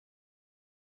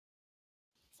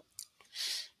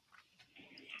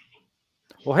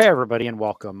Well, hey, everybody, and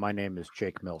welcome. My name is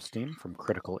Jake Milstein from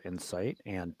Critical Insight,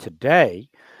 and today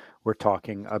we're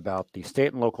talking about the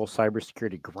state and local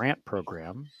cybersecurity grant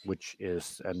program, which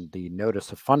is and the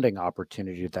notice of funding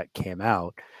opportunity that came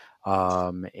out.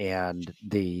 And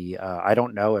I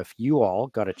don't know if you all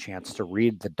got a chance to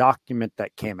read the document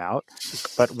that came out,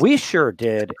 but we sure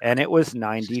did, and it was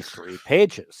 93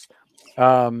 pages.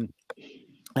 Um,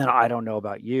 and I don't know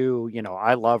about you,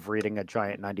 I love reading a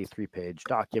giant 93-page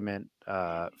document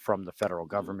from the federal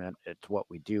government. It's what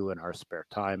we do in our spare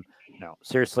time. No,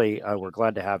 seriously, we're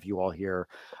glad to have you all here.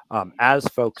 As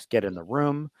folks get in the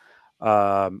room,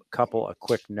 couple of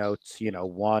quick notes.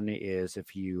 One is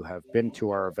if you have been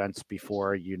to our events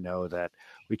before, you know that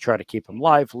we try to keep them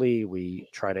lively. We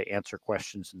try to answer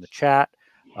questions in the chat.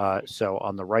 So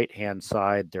on the right hand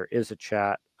side, there is a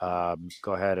chat.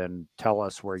 Go ahead and tell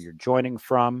us where you're joining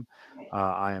from.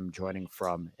 I am joining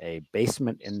from a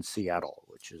basement in Seattle,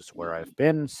 which is where I've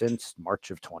been since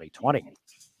March of 2020.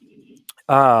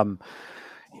 Um,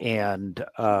 and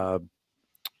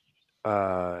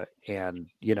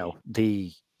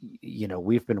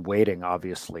we've been waiting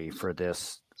obviously for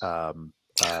this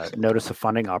notice of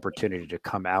funding opportunity to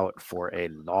come out for a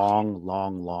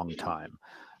long time.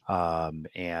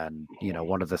 And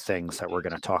one of the things that we're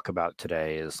going to talk about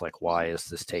today is like, why is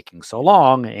this taking so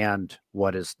long, and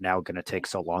what is now going to take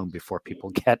so long before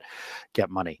people get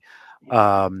money,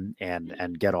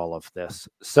 and get all of this.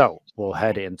 So we'll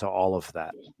head into all of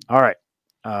that. All right.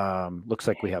 Looks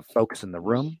like we have folks in the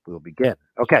room. We'll begin.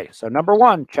 Okay, so number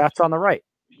one, chat's on the right.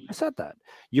 I said that.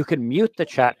 You can mute the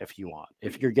chat if you want.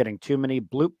 If you're getting too many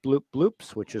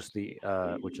bloops, which is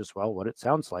well what it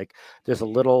sounds like. There's a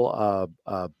little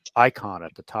icon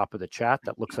at the top of the chat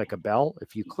that looks like a bell.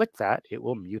 If you click that, it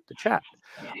will mute the chat.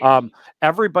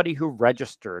 Everybody who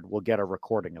registered will get a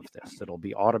recording of this. It'll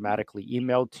be automatically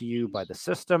emailed to you by the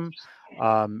system.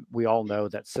 We all know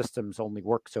that systems only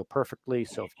work so perfectly.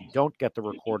 So if you don't get the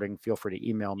recording, feel free to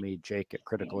email me,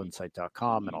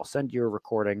 jake@criticalinsight.com, and I'll send you a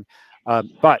recording.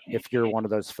 But if you're one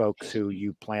of those folks who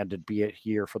you plan to be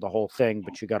here for the whole thing,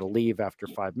 but you got to leave after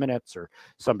 5 minutes, or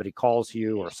somebody calls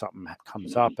you or something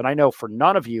comes up, and I know for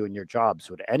none of you in your jobs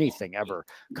would anything ever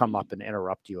come up and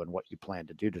interrupt you in what you plan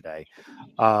to do today,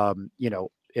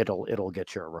 it'll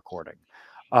get you a recording.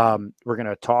 We're going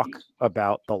to talk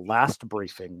about the last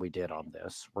briefing we did on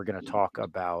this. We're going to talk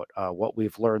about what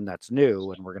we've learned that's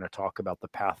new, and we're going to talk about the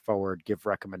path forward, give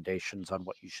recommendations on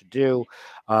what you should do,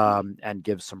 and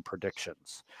give some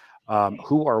predictions.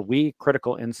 Who are we?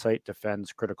 Critical Insight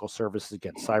defends critical services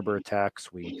against cyber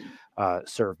attacks. We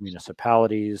serve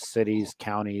municipalities, cities,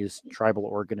 counties, tribal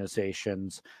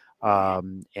organizations,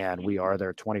 and we are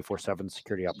their 24/7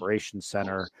 security operations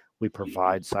center. We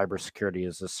provide cybersecurity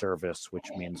as a service, which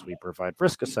means we provide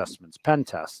risk assessments, pen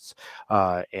tests,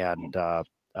 and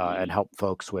help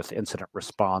folks with incident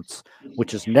response,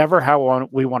 which is never how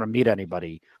we want to meet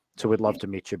anybody. So we'd love to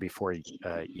meet you before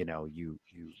you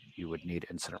would need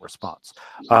incident response.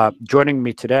 Joining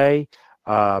me today,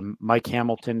 Mike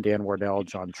Hamilton, Dan Wardell,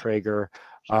 John Traeger.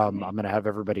 I'm going to have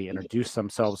everybody introduce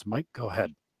themselves. Mike, go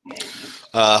ahead.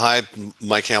 Hi,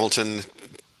 Mike Hamilton,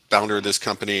 founder of this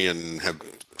company, and have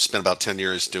spent about 10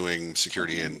 years doing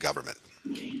security in government.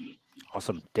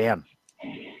 Awesome. Dan.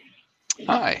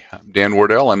 Hi, I'm Dan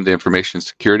Wardell. I'm the Information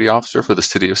Security Officer for the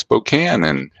City of Spokane,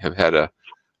 and have had a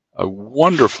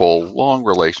wonderful, long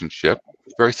relationship,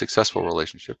 very successful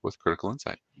relationship with Critical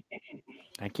Insight.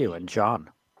 Thank you. And John.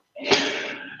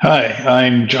 Hi,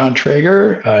 I'm John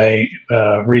Traeger. I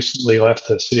recently left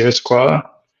the City of Issaquah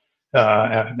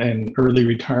in early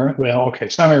retirement. Well, okay,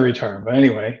 semi-retirement, but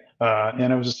anyway.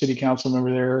 And I was a city council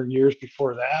member there years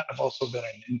before that. I've also been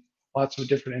in lots of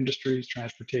different industries: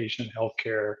 transportation,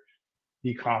 healthcare,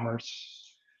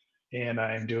 e-commerce, and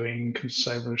I'm doing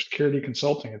cybersecurity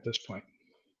consulting at this point.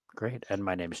 Great. And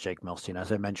my name is Jake Milstein.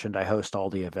 As I mentioned, I host all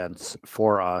the events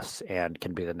for us and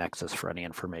can be the nexus for any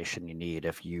information you need.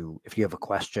 If you have a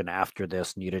question after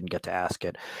this and you didn't get to ask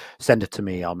it, send it to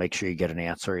me. I'll make sure you get an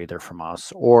answer either from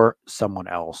us or someone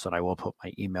else. And I will put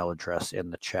my email address in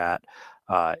the chat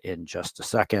in just a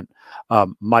second.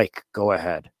 Mike, go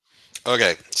ahead.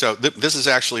 Okay, so this is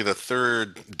actually the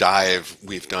third dive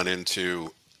we've done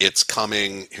into it's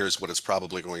coming, here's what it's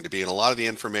probably going to be. And a lot of the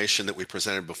information that we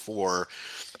presented before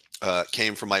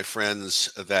came from my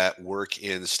friends that work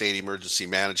in state emergency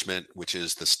management, which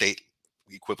is the state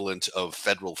equivalent of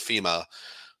federal FEMA,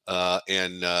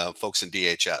 and folks in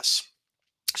DHS.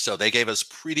 So they gave us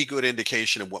pretty good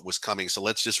indication of what was coming. So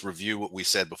let's just review what we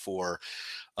said before.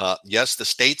 Yes, the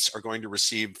states are going to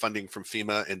receive funding from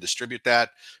FEMA and distribute that.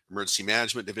 Emergency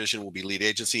Management Division will be lead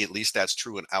agency. At least that's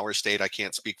true in our state. I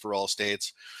can't speak for all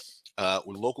states.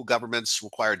 Local governments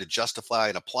required to justify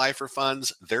and apply for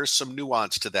funds. There's some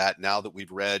nuance to that now that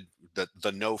we've read the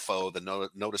NOFO, the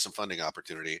Notice of Funding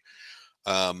Opportunity.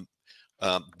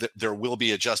 There will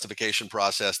be a justification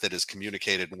process that is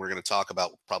communicated, and we're going to talk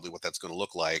about probably what that's going to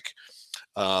look like.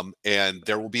 And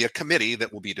there will be a committee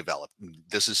that will be developed.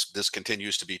 This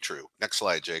continues to be true. Next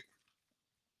slide, Jake.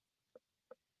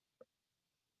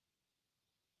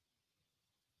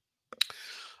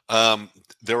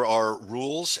 There are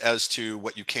rules as to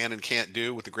what you can and can't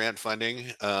do with the grant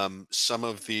funding. Some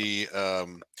of the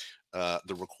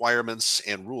requirements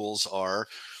and rules are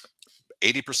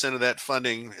 80% of that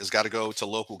funding has got to go to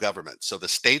local government. So the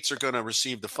states are going to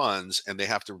receive the funds, and they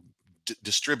have to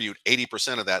distribute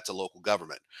 80% of that to local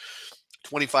government.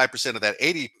 25% of that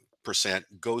 80%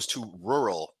 goes to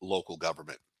rural local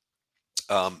government.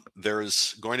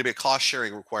 There's going to be a cost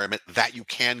sharing requirement that you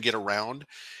can get around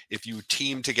if you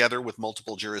team together with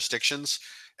multiple jurisdictions.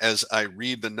 As I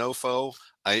read the NOFO,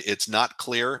 it's not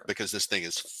clear because this thing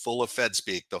is full of Fed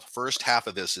speak. The first half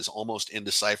of this is almost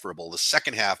indecipherable. The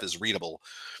second half is readable.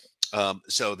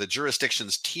 So the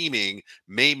jurisdictions teaming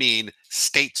may mean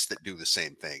states that do the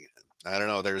same thing. I don't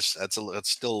know. That's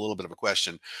still a little bit of a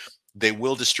question. They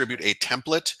will distribute a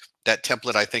template. That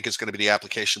template, I think, is going to be the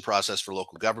application process for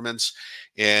local governments.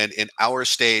 And in our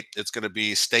state, it's going to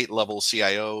be state level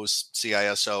CIOs,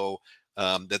 CISO,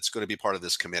 that's going to be part of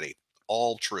this committee.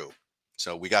 All true.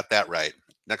 So we got that right.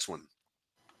 Next one.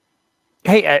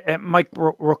 Hey, Mike,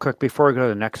 real quick, before we go to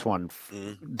the next one,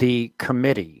 the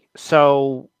committee.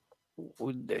 So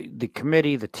the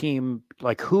committee, the team,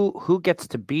 like who gets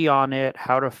to be on it?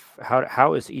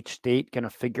 How is each state going to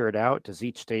figure it out? Does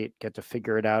each state get to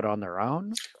figure it out on their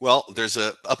own? Well, there's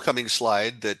a upcoming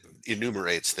slide that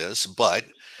enumerates this, but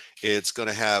it's going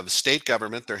to have state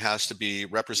government. There has to be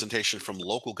representation from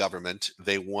local government.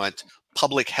 They want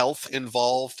public health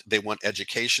involved. They want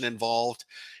education involved.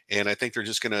 And I think they're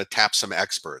just going to tap some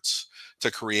experts to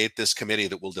create this committee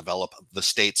that will develop the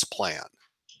state's plan.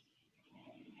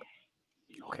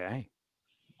 Okay.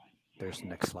 There's the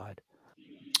next slide.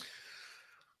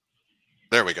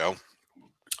 There we go.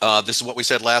 This is what we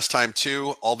said last time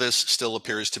too. All this still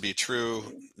appears to be true.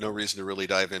 No reason to really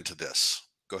dive into this.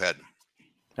 Go ahead.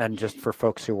 And just for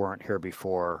folks who weren't here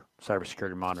before,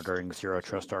 cybersecurity monitoring, zero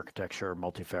trust architecture,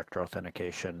 multi-factor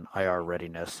authentication, IR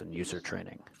readiness, and user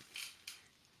training.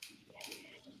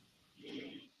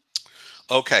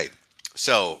 Okay,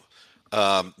 so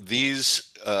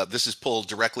this is pulled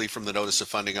directly from the Notice of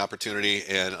Funding Opportunity,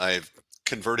 and I've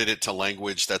converted it to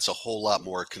language that's a whole lot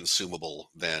more consumable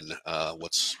than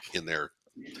what's in there.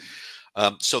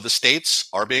 So the states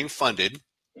are being funded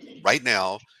right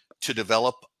now to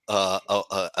develop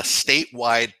a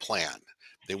statewide plan.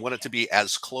 They want it to be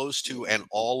as close to an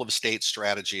all-of-state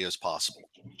strategy as possible.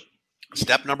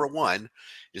 Step number one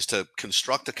is to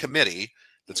construct a committee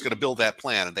that's going to build that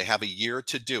plan, and they have a year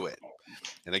to do it.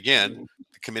 And again,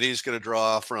 the committee is going to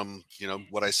draw from,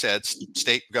 what I said,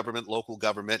 state government, local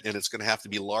government, and it's going to have to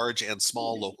be large and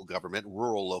small local government,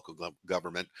 rural local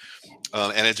government,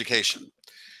 and education.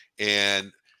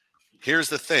 And here's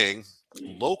the thing.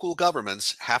 Local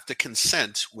governments have to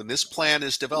consent when this plan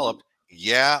is developed.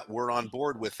 Yeah, we're on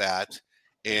board with that.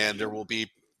 And there will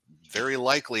be very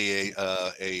likely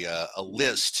a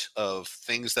list of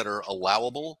things that are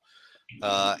allowable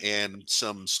and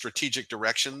some strategic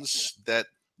directions that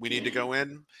we need to go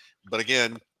in. But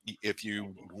again, if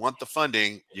you want the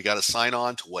funding, you got to sign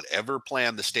on to whatever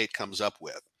plan the state comes up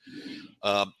with.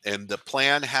 And the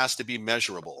plan has to be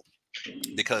measurable,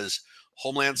 because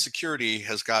Homeland Security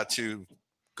has got to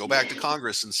go back to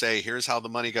Congress and say, here's how the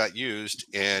money got used,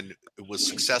 and it was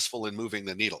successful in moving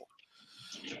the needle.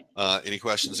 Any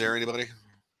questions there, anybody?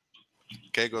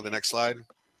 Okay, go to the next slide.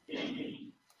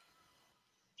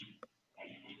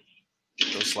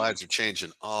 Those slides are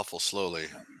changing awful slowly.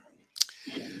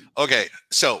 Okay,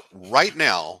 so right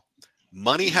now,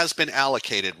 money has been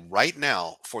allocated right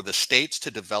now for the states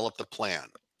to develop the plan.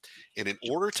 And in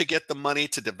order to get the money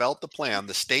to develop the plan,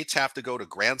 the states have to go to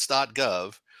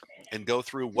grants.gov and go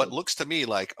through what looks to me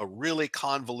like a really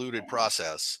convoluted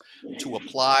process to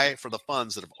apply for the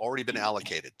funds that have already been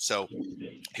allocated. So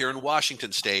here in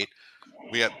Washington State,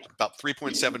 we have about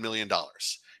 $3.7 million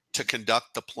to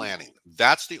conduct the planning.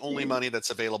 That's the only money that's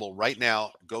available right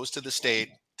now, goes to the state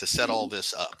to set all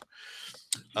this up.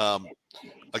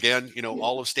 Again,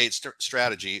 all of state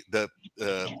strategy, there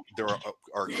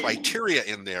are criteria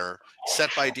in there set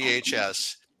by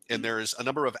DHS, and there's a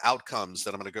number of outcomes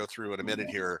that I'm going to go through in a minute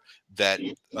here that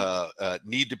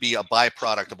need to be a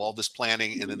byproduct of all this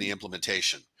planning and then the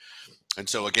implementation. And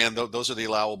so again, those are the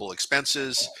allowable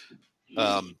expenses.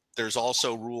 There's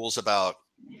also rules about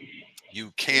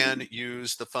You can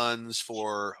use the funds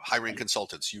for hiring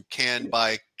consultants. You can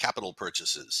buy capital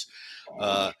purchases.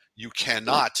 You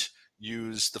cannot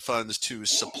use the funds to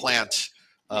supplant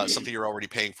something you're already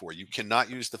paying for. You cannot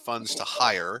use the funds to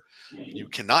hire. You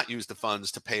cannot use the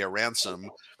funds to pay a ransom.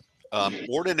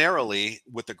 Ordinarily,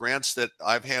 with the grants that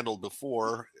I've handled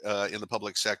before in the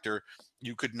public sector,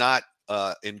 you could not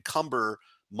encumber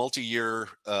multi-year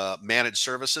managed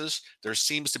services. There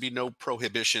seems to be no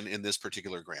prohibition in this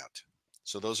particular grant.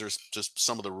 So those are just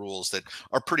some of the rules that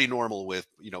are pretty normal with,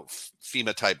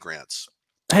 FEMA type grants.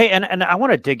 Hey, and I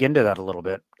want to dig into that a little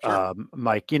bit, Sure.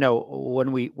 Mike.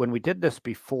 When we did this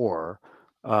before,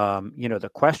 the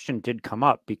question did come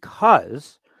up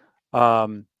because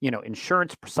cyber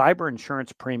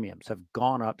insurance premiums have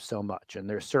gone up so much, and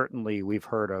there's certainly, we've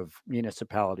heard of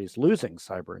municipalities losing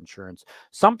cyber insurance.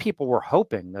 Some people were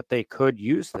hoping that they could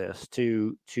use this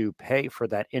to pay for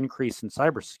that increase in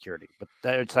cybersecurity, but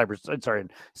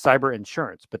cyber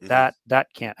insurance, but that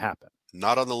can't happen.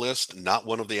 Not on the list, not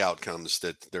one of the outcomes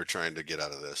that they're trying to get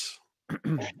out of this.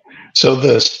 So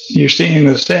you're saying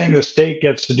the state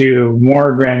gets to do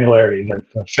more granularity.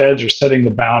 The feds are setting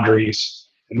the boundaries.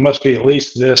 It must be at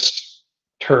least this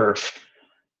turf.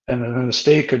 And then the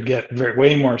state could get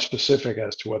way more specific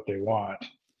as to what they want.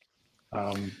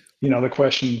 The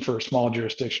question for small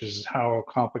jurisdictions is how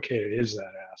complicated is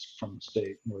that ask from the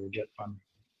state in order to get funding?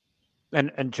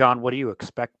 And John, what do you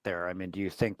expect there? I mean, do you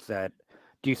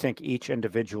think each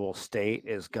individual state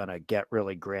is going to get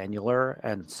really granular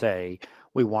and say,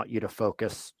 we want you to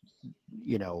focus,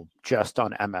 just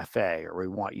on MFA, or we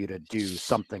want you to do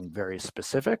something very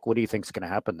specific? What do you think is going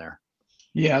to happen there?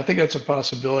 Yeah, I think that's a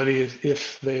possibility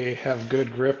if they have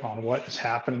good grip on what is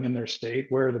happening in their state,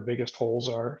 where the biggest holes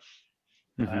are,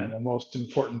 and the most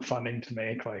important funding to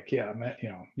make. Like,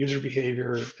 user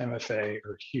behavior, MFA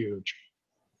are huge,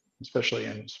 especially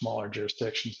in smaller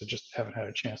jurisdictions that just haven't had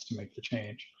a chance to make the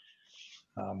change.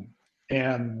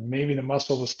 And maybe the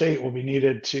muscle of the state will be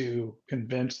needed to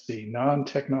convince the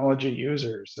non-technology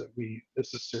users that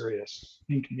this is serious.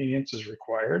 Inconvenience is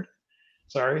required.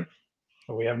 Sorry,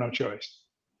 but we have no choice.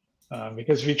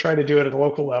 Because if you try to do it at a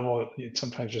local level, it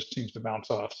sometimes just seems to bounce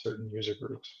off certain user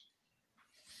groups.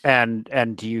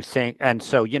 And do you think, and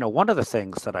so, one of the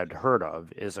things that I'd heard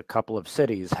of is a couple of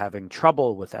cities having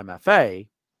trouble with MFA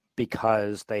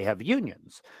because they have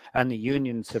unions, and the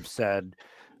unions have said,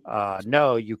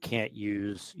 no, you can't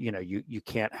use, you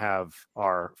can't have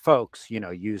our folks,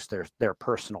 use their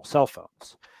personal cell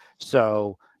phones.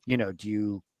 So,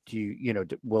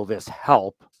 will this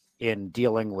help in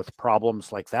dealing with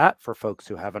problems like that for folks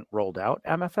who haven't rolled out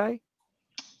MFA?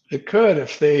 It could,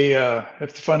 if the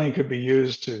funding could be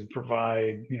used to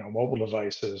provide, mobile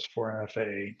devices for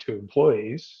MFA to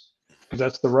employees, because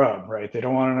that's the rub, right? They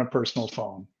don't want it on a personal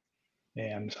phone,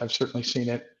 and I've certainly seen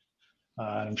it.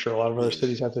 I'm sure a lot of other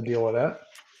cities have to deal with that,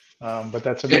 but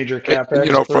that's a major capex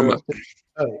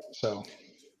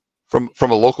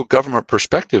from a local government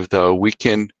perspective, though, we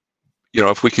can,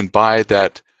 if we can buy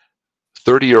that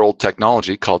 30-year-old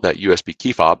technology called that USB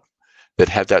key fob that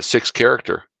had that 6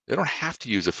 character. They don't have to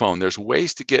use a phone. There's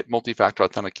ways to get multi-factor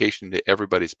authentication to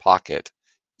everybody's pocket,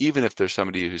 even if there's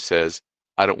somebody who says,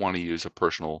 I don't want to use a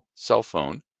personal cell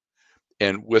phone.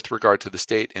 And with regard to the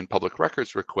state and public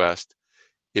records request,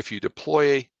 if you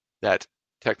deploy that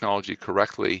technology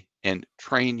correctly and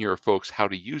train your folks how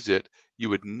to use it, you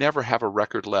would never have a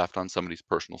record left on somebody's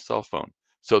personal cell phone.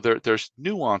 So there's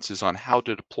nuances on how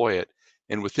to deploy it.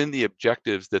 And within the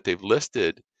objectives that they've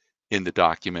listed in the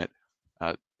document,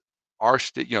 our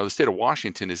state, the state of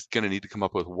Washington is going to need to come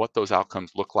up with what those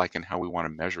outcomes look like and how we want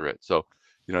to measure it. So,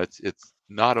 it's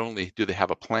not only do they have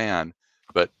a plan,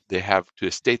 but they have to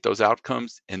state those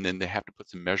outcomes, and then they have to put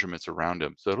some measurements around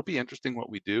them. So it'll be interesting what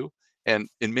we do. And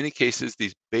in many cases,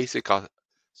 these basic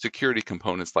security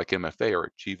components like MFA are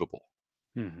achievable.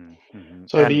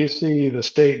 So do you see the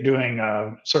state doing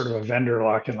sort of a vendor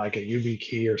lock-in, like a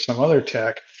YubiKey or some other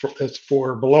tech that's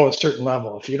for below a certain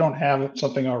level? If you don't have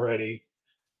something already,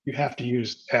 you have to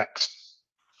use X,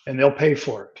 and they'll pay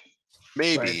for it.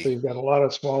 Maybe. Right? So you've got a lot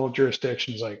of small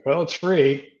jurisdictions like, well, it's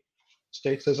free.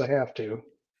 State says I have to.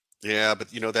 Yeah, but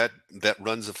that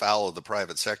runs afoul of the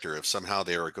private sector. If somehow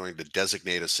they are going to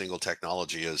designate a single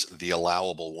technology as the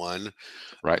allowable one,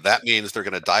 right, that means they're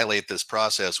going to dilate this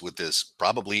process with this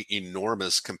probably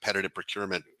enormous competitive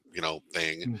procurement,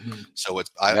 thing. So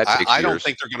it's I don't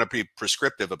think they're going to be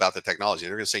prescriptive about the technology.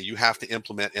 They're going to say you have to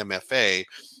implement MFA.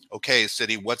 Okay,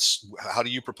 city, how do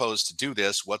you propose to do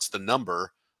this? What's the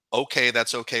number? Okay,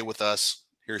 that's okay with us.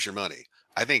 Here's your money.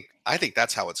 I think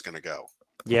that's how it's going to go.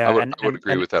 Yeah, I would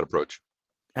agree with that approach.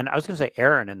 And I was going to say,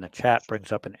 Aaron in the chat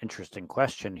brings up an interesting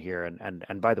question here.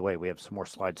 And by the way, we have some more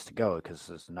slides to go because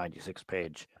this is a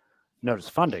 96-page notice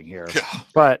funding here. Yeah.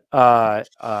 But,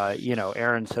 you know,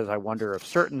 Aaron says, I wonder if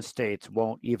certain states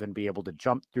won't even be able to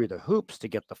jump through the hoops to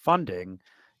get the funding.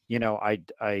 You know,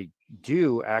 I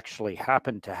do actually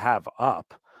happen to have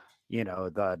up, you know,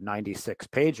 the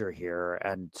 96-pager here.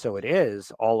 And so it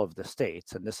is all of the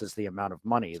states, and this is the amount of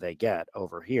money they get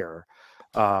over here.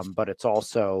 But it's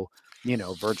also, you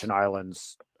know, Virgin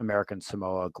Islands, American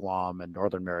Samoa, Guam, and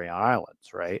Northern Mariana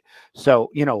Islands, right? So,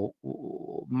 you know,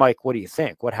 Mike, what do you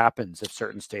think? What happens if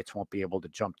certain states won't be able to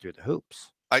jump through the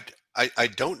hoops? I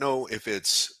don't know if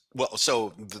it's, well,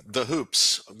 so the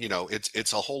hoops, you know,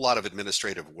 it's a whole lot of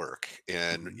administrative work,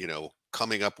 and you know,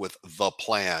 coming up with the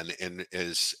plan, and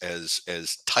as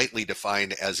tightly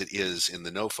defined as it is in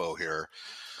the NOFO here,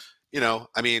 you know,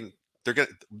 I mean, they're gonna,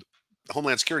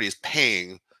 Homeland Security is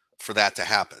paying for that to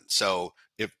happen. So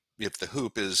if the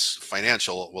hoop is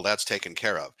financial, well, that's taken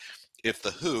care of. If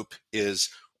the hoop is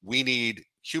we need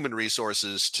human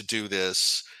resources to do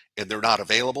this and they're not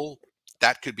available,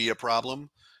 that could be a problem.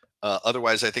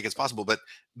 Otherwise, I think it's possible. But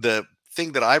the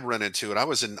thing that I've run into, and I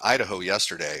was in Idaho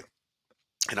yesterday,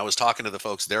 and I was talking to the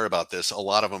folks there about this, a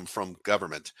lot of them from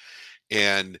government.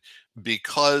 And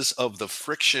because of the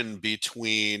friction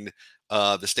between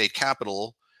the state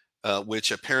capital,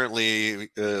 which apparently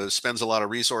spends a lot of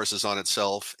resources on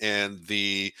itself, and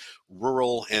the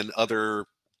rural and other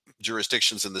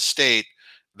jurisdictions in the state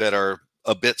that are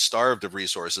a bit starved of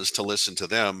resources, to listen to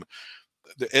them,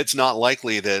 it's not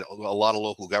likely that a lot of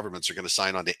local governments are going to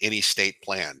sign on to any state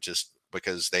plan just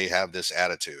because they have this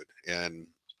attitude. And,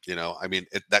 you know, I mean,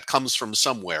 that comes from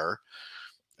somewhere.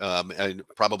 And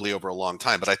probably over a long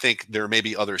time, but I think there may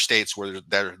be other states where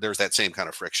there's that same kind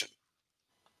of friction.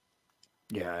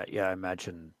 Yeah,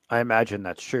 I imagine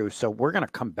that's true. So we're going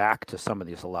to come back to some of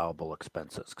these allowable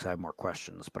expenses because I have more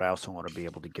questions, but I also want to be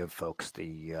able to give folks the,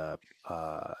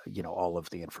 you know, all of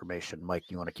the information. Mike,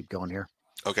 you want to keep going here?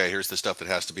 Okay, here's the stuff that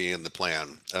has to be in the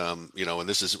plan. You know, and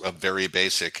this is a very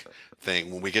basic thing.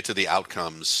 When we get to the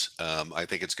outcomes, I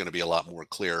think it's going to be a lot more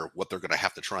clear what they're going to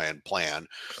have to try and plan,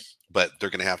 but they're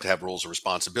going to have roles and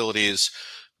responsibilities.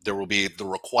 There will be the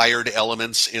required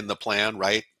elements in the plan,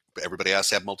 right? Everybody has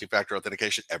to have multi-factor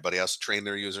authentication. Everybody has to train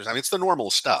their users. I mean, it's the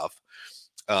normal stuff.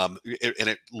 And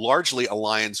it largely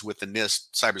aligns with the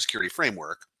NIST cybersecurity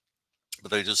framework,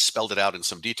 but they just spelled it out in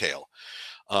some detail.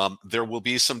 There will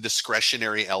be some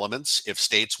discretionary elements. If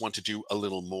states want to do a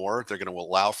little more, they're going to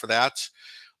allow for that.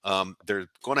 They're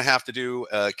going to have to do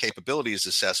a capabilities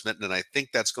assessment, and I think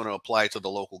that's going to apply to the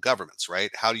local governments,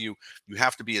 right? How do you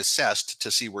have to be assessed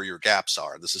to see where your gaps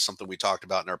are. This is something we talked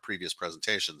about in our previous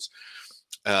presentations.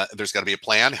 There's got to be a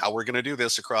plan, how we're going to do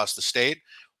this across the state.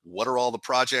 What are all the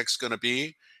projects going to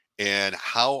be? And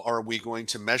how are we going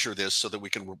to measure this so that we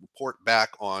can report back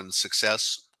on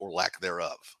success or lack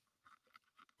thereof?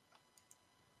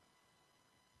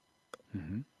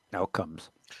 Outcomes.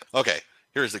 Okay,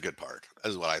 here's the good part.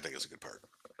 This is what I think is a good part.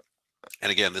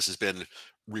 And again, this has been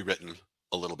rewritten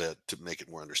a little bit to make it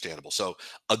more understandable. So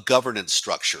a governance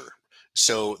structure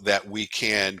so that we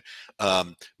can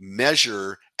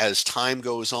measure as time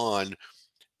goes on.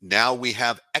 Now we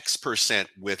have X%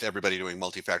 with everybody doing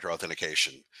multi-factor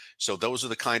authentication. So those are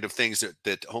the kind of things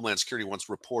that Homeland Security wants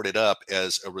reported up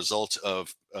as a result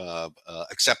of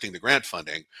accepting the grant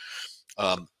funding.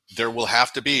 There will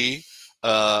have to be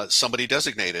somebody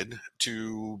designated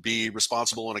to be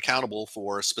responsible and accountable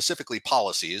for specifically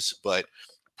policies, but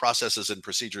processes and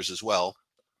procedures as well.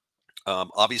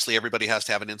 Obviously, everybody has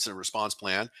to have an incident response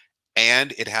plan,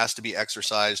 and it has to be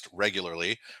exercised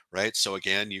regularly, right? So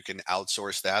again, you can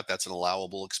outsource that. That's an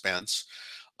allowable expense.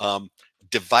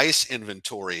 Device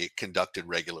inventory conducted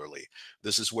regularly.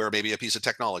 This is where maybe a piece of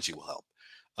technology will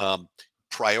help.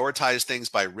 Prioritize things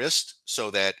by risk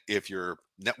so that if your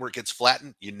network gets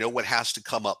flattened, you know what has to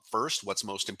come up first, what's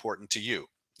most important to you.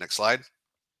 Next slide.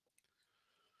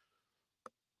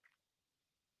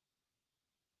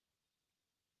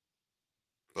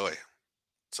 Boy,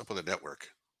 what's up with the network?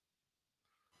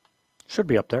 Should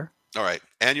be up there. All right,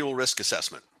 annual risk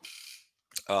assessment.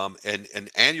 And an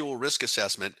annual risk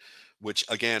assessment, which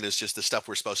again is just the stuff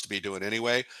we're supposed to be doing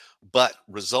anyway, but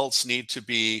results need to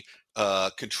be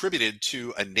contributed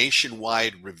to a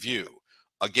nationwide review.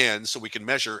 Again, so we can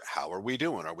measure how are we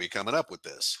doing? Are we coming up with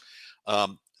this?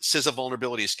 CISA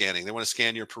vulnerability scanning. They want to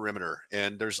scan your perimeter,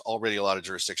 and there's already a lot of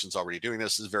jurisdictions already doing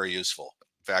this. This is very useful.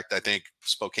 In fact, I think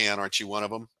Spokane, aren't you one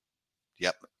of them?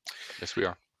 Yep. Yes, we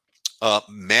are.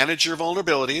 Manage your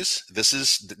vulnerabilities. This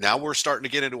is, now we're starting to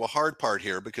get into a hard part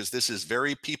here because this is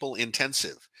very people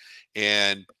intensive.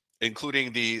 And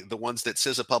including the ones that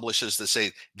CISA publishes that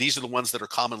say these are the ones that are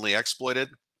commonly exploited.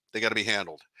 They got to be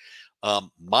handled.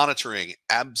 Monitoring,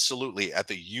 absolutely, at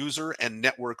the user and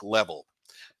network level.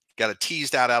 Got to tease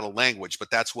that out of language,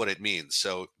 but that's what it means.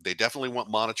 So they definitely want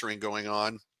monitoring going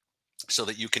on so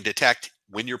that you can detect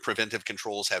when your preventive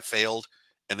controls have failed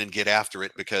and then get after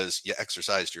it because you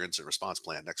exercised your incident response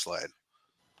plan. Next slide.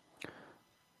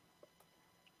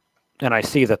 And I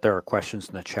see that there are questions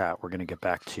in the chat. We're going to get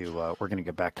back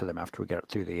to them after we get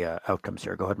through the outcomes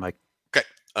here. Go ahead, Mike. Okay.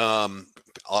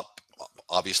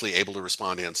 Obviously able to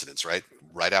respond to incidents, right?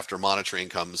 Right after monitoring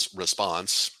comes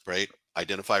response, right?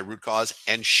 Identify root cause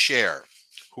and share.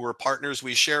 Who are partners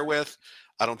we share with?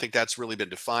 I don't think that's really been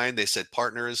defined. They said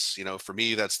partners, you know, for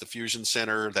me, that's the Fusion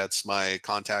Center. That's my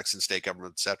contacts in state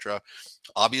government, etc.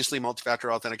 Obviously,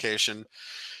 multi-factor authentication.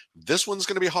 This one's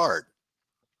going to be hard.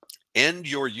 End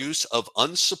your use of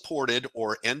unsupported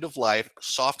or end-of-life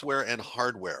software and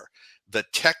hardware. The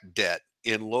tech debt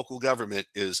in local government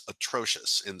is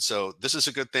atrocious. And so this is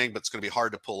a good thing, but it's going to be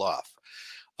hard to pull off.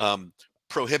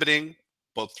 Prohibiting,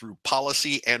 both through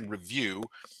policy and review,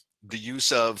 the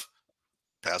use of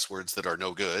passwords that are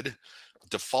no good,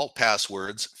 default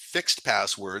passwords, fixed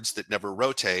passwords that never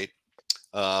rotate,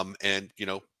 and, you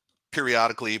know,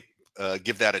 periodically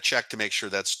give that a check to make sure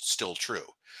that's still true.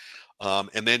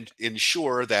 And then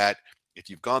ensure that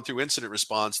if you've gone through incident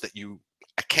response that you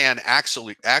can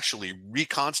actually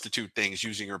reconstitute things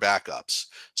using your backups.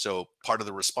 So part of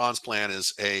the response plan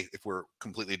is if we're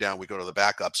completely down, we go to the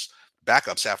backups.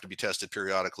 Backups have to be tested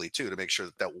periodically too to make sure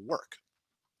that that will work.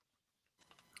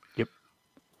 Yep.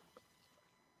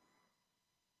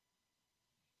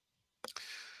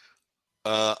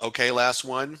 Okay, last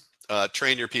one.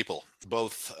 Train your people,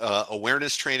 both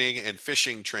awareness training and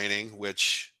phishing training,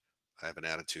 which I have an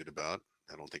attitude about.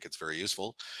 I don't think it's very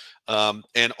useful.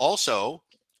 And also,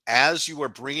 as you are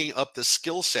bringing up the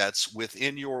skill sets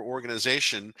within your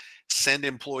organization, send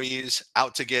employees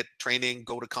out to get training,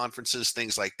 go to conferences,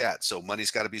 things like that. So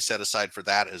money's got to be set aside for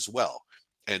that as well.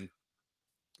 And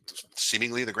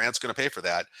seemingly the grant's going to pay for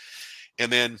that.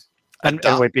 And then and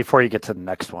wait, before you get to the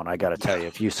next one, I got to tell you,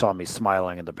 if you saw me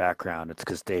smiling in the background, it's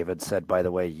because David said, by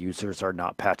the way, users are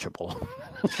not patchable.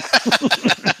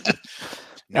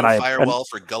 No firewall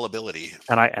for gullibility.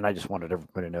 And I just wanted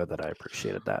everybody to know that I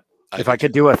appreciated that. If I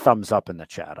could do a thumbs up in the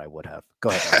chat, I would have. Go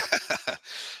ahead.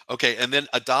 Okay, and then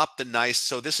adopt the NIST.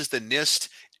 So this is the NIST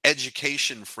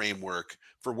education framework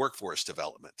for workforce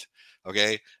development.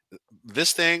 Okay,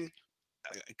 this thing,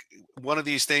 one of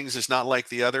these things is not like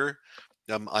the other.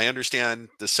 I understand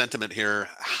the sentiment here.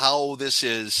 How this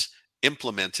is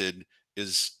implemented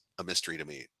is a mystery to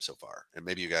me so far, and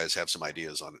maybe you guys have some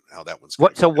ideas on how that one's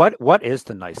going. What is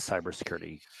the NICE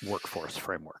cybersecurity workforce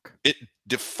framework? It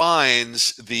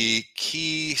defines the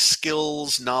key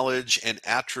skills, knowledge, and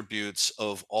attributes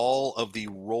of all of the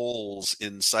roles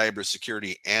in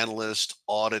cybersecurity: analyst,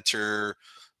 auditor,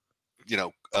 you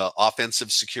know,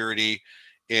 offensive security,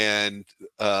 and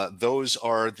those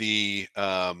are the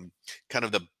kind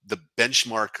of the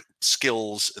benchmark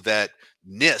skills that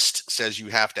NIST says you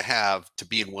have to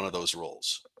be in one of those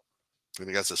roles. I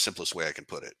think that's the simplest way I can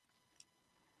put it.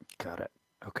 Got it.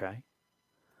 Okay.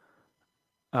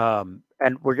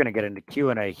 And we're going to get into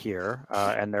Q&A here,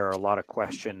 and there are a lot of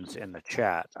questions in the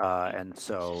chat, and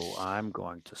so I'm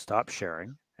going to stop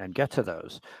sharing and get to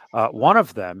those. One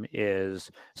of them is,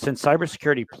 since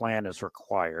cybersecurity plan is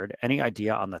required, any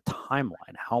idea on the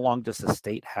timeline? How long does the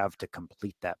state have to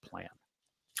complete that plan?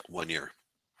 1 year.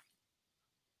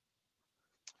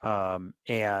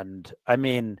 And I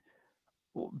mean,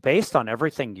 based on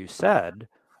everything you said,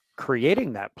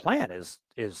 creating that plan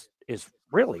is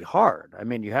really hard. I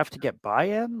mean, you have to get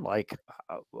buy-in. Like,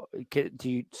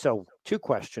 so two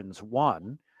questions.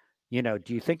 One, you know,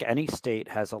 do you think any state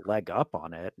has a leg up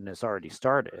on it and has already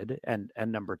started? And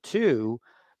number two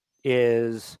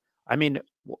is, I mean,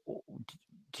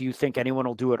 do you think anyone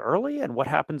will do it early? And what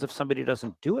happens if somebody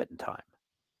doesn't do it in time?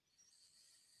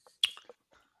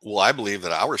 Well, I believe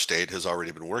that our state has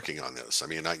already been working on this. I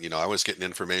mean, I was getting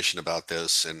information about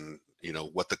this and, you know,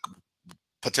 what the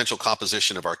potential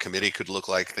composition of our committee could look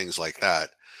like, things like that.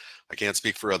 I can't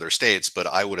speak for other states, but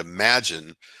I would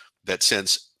imagine that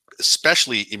since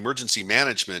especially emergency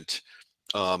management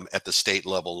at the state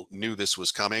level knew this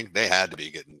was coming, they had to be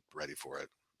getting ready for it.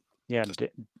 Yeah.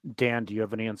 Dan, do you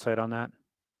have any insight on that?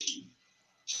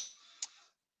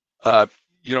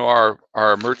 You know,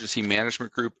 our emergency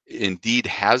management group indeed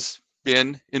has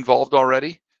been involved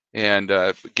already, and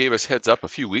gave us heads up a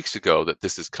few weeks ago that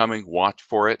this is coming. Watch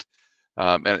for it.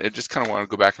 And I just kind of want to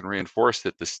go back and reinforce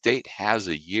that the state has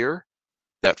a year.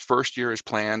 That first year is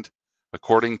planned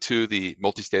According to the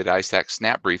multi-state ISAC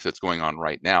snap brief that's going on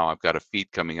right now, I've got a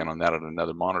feed coming in on that on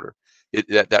another monitor.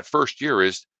 That first year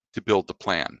is to build the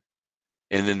plan,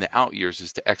 and then the out years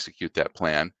is to execute that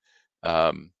plan,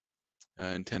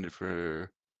 intended for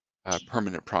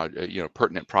pertinent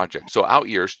projects. So out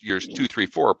years 2, 3,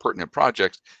 4 are pertinent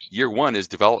projects. Year 1 is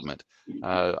development.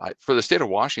 For the state of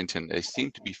Washington, they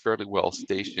seem to be fairly well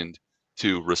stationed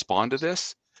to respond to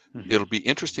this. It'll be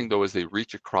interesting, though, as they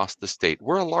reach across the state.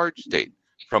 We're a large state,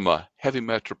 from a heavy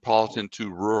metropolitan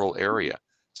to rural area.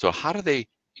 So how do they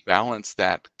balance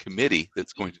that committee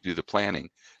that's going to do the planning?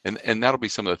 And that'll be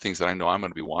some of the things that I know I'm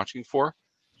going to be watching for,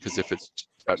 because if it's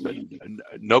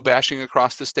no bashing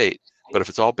across the state, but if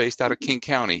it's all based out of King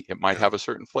County, it might have a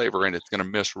certain flavor, and it's going to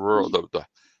miss rural, the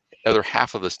other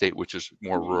half of the state, which is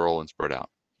more rural and spread out.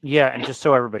 Yeah, and just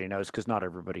so everybody knows, because not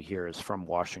everybody here is from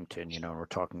Washington, you know, we're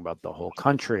talking about the whole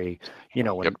country. You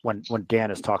know, when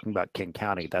Dan is talking about King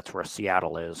County, that's where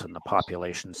Seattle is and the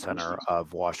population center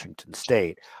of Washington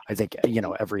State. I think, you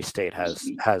know, every state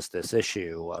has this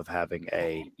issue of having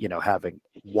having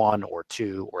 1 or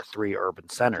 2 or 3 urban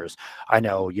centers. I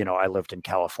know, you know, I lived in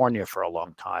California for a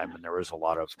long time, and there was a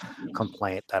lot of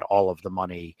complaint that all of the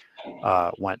money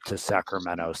went to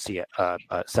Sacramento,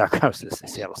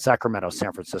 Sacramento,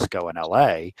 San Francisco, and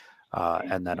LA,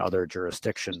 and then other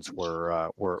jurisdictions were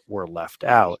left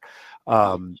out.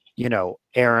 You know,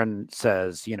 Aaron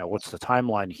says, you know, what's the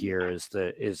timeline here? Is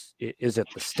it the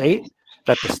state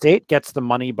that the state gets the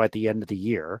money by the end of the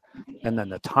year, and then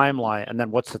the timeline, and then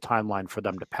what's the timeline for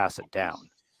them to pass it down?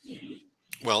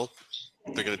 Well,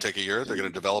 they're going to take a year. They're going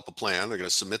to develop a plan. They're going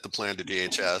to submit the plan to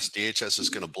DHS. DHS is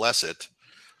going to bless it.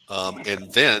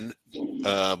 And then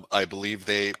I believe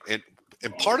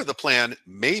and part of the plan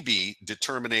may be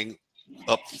determining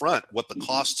up front what the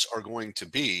costs are going to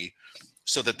be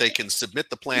so that they can submit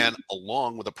the plan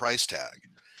along with a price tag.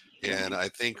 And I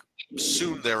think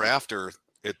soon thereafter,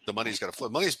 the money's got to flow.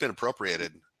 Money's been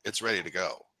appropriated. It's ready to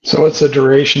go. So what's the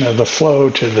duration of the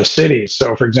flow to the city?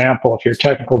 So for example, if your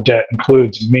technical debt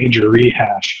includes major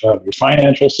rehash of your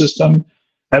financial system,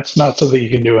 that's not something you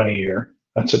can do in a year.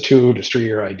 That's a 2 to 3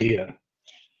 year idea.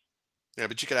 Yeah,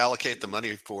 but you could allocate the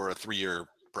money for a 3-year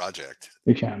project.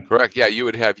 You can. Correct. Yeah, you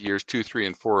would have years 2, 3,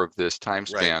 and 4 of this time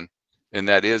span, right. And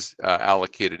that is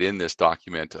allocated in this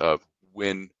document of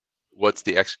what's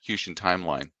the execution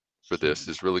timeline for this.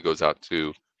 This really goes out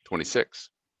to 26.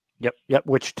 Yep.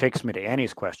 Which takes me to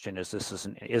Annie's question: Is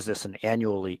this an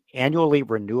annually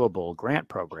renewable grant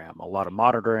program? A lot of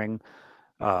monitoring,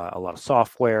 a lot of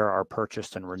software are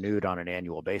purchased and renewed on an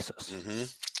annual basis.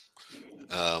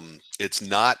 It's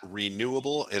not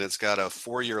renewable, and it's got a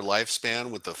 4-year lifespan,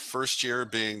 with the first year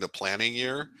being the planning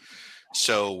year.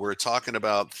 So we're talking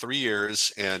about 3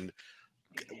 years. And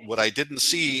what I didn't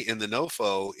see in the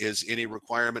NOFO is any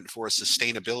requirement for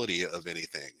sustainability of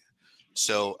anything.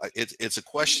 So it's a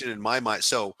question in my mind.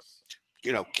 So,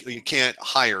 you know, you can't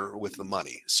hire with the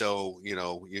money. So, you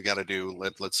know, you got to do,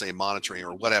 let's say, monitoring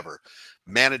or whatever.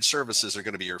 Managed services are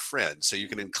going to be your friend. So you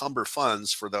can encumber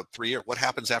funds for the 3 year. What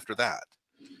happens after that?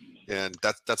 And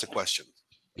that's a question.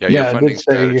 Yeah, your funding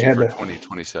strategy for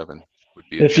 2027 would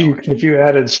be if you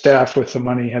added staff with the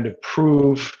money, you had to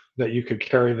prove that you could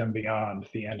carry them beyond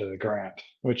the end of the grant,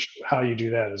 which how you do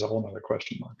that is a whole nother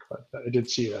question mark. But I did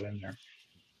see that in there.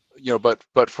 You know,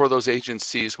 but for those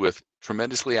agencies with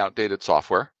tremendously outdated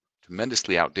software,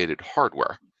 tremendously outdated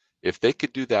hardware, if they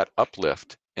could do that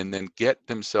uplift and then get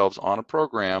themselves on a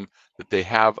program that they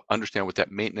understand what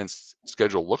that maintenance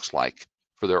schedule looks like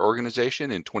for their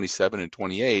organization in 27 and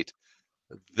 28,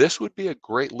 this would be a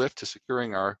great lift to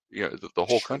securing our, you know, the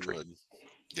whole country. Would.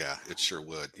 Yeah, it sure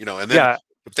would. You know, and then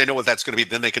if they know what that's going to be,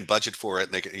 then they can budget for it,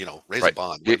 and they can, you know, raise a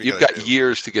bond. You've got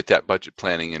years to get that budget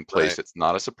planning in place. Right. It's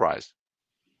not a surprise.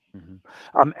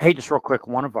 Hey, just real quick,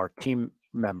 one of our team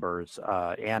members,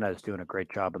 Anna, is doing a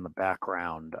great job in the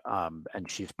background, and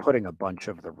she's putting a bunch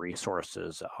of the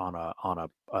resources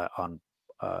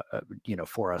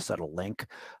for us at a link.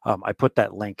 I put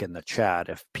that link in the chat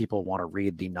if people want to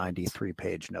read the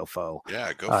 93-page NOFO.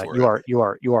 Yeah, go for it.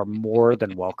 You are more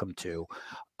than welcome to.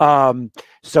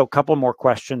 So a couple more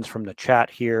questions from the chat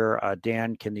here.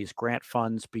 Dan, can these grant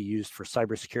funds be used for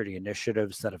cybersecurity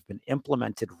initiatives that have been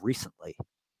implemented recently?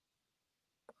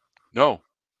 No.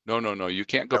 You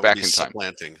can't go back in time.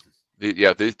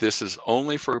 This is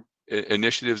only for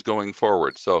initiatives going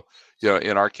forward. So, you know,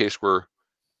 in our case, we're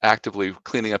actively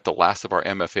cleaning up the last of our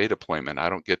MFA deployment.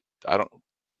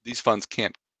 These funds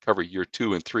can't cover year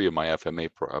 2 and 3 of my FMA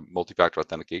multi-factor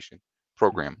authentication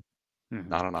program.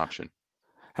 Not an option.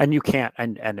 And you can't,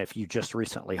 and if you just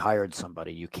recently hired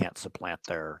somebody, you can't supplant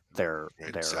their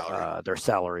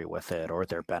salary with it, or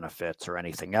their benefits or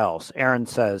anything else. Aaron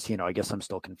says, I guess I'm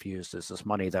still confused. Is this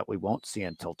money that we won't see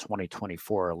until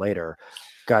 2024 or later?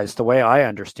 Guys, the way I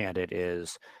understand it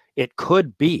is, it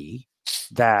could be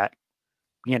that,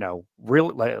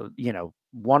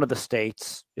 one of the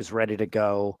states is ready to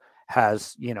go,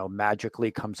 has,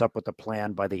 magically comes up with a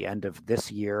plan by the end of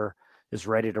this year, is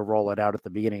ready to roll it out at the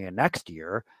beginning of next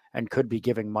year, and could be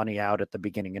giving money out at the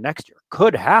beginning of next year.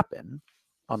 Could happen.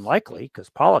 Unlikely, because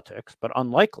politics, but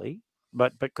unlikely,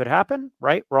 but could happen.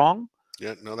 Right? Wrong?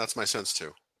 Yeah, no, that's my sense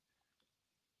too.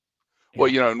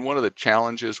 Well, and one of the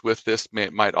challenges with this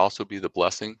might also be the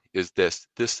blessing is this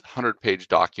 100-page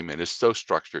document is so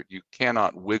structured, you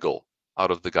cannot wiggle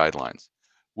out of the guidelines,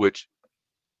 which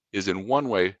is in one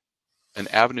way an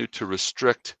avenue to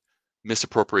restrict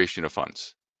misappropriation of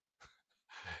funds.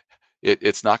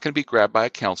 It's not going to be grabbed by a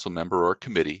council member or a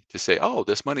committee to say, oh,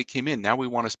 this money came in, now we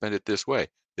want to spend it this way.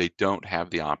 They don't have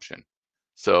the option.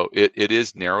 So it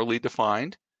is narrowly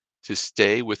defined to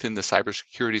stay within the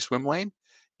cybersecurity swim lane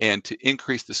and to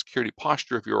increase the security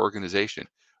posture of your organization,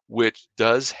 which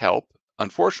does help.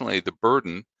 Unfortunately, the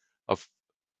burden of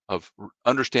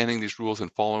understanding these rules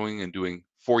and following and doing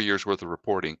 4 years worth of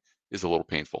reporting is a little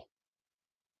painful.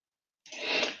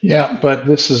 Yeah, but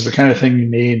this is the kind of thing you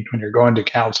need when you're going to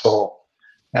council,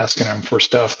 asking them for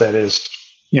stuff that is,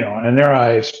 in their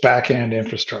eyes, back-end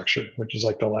infrastructure, which is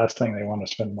like the last thing they want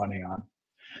to spend money on.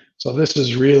 So this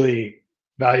is really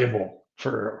valuable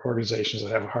for organizations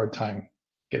that have a hard time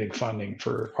getting funding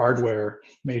for hardware,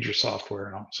 major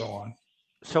software, and so on.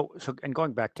 So, and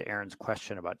going back to Aaron's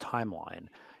question about timeline,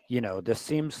 this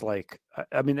seems like,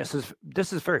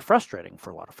 this is very frustrating for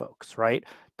a lot of folks, right?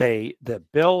 The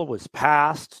bill was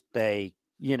passed. They,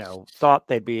 thought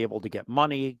they'd be able to get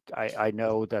money. I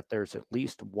know that there's at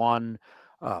least one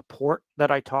port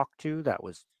that I talked to that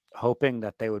was hoping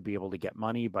that they would be able to get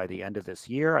money by the end of this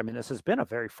year. This has been a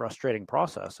very frustrating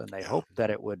process, and they hope that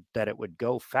it would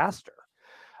go faster.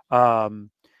 So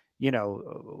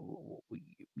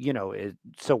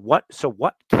what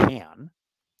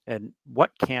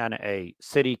can a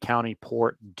city, county,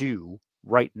 port do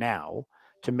right now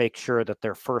to make sure that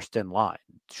they're first in line?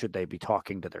 Should they be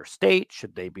talking to their state?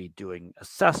 Should they be doing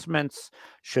assessments?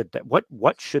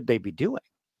 What should they be doing?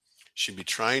 Should be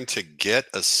trying to get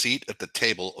a seat at the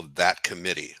table of that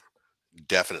committee.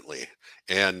 Definitely.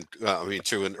 And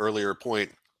to an earlier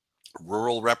point,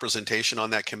 rural representation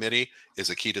on that committee is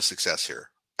a key to success here.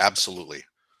 Absolutely.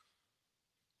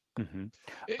 Mm-hmm.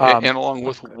 And along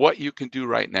with what you can do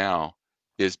right now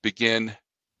is begin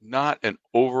not an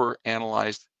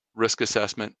over-analyzed risk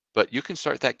assessment, but you can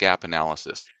start that gap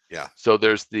analysis. Yeah. So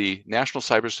there's the National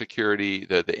Cybersecurity,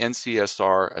 the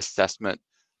NCSR assessment.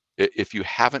 If you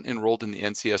haven't enrolled in the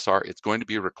NCSR, it's going to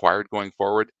be required going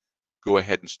forward. Go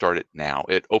ahead and start it now.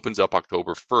 It opens up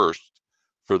October 1st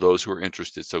for those who are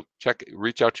interested. So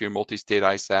reach out to your multi-state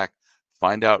ISAC,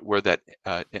 find out where that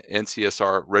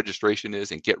NCSR registration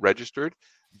is and get registered.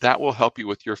 That will help you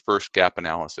with your first gap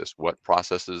analysis. What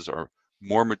processes are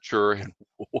more mature and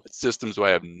what systems do I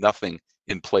have nothing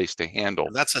in place to handle?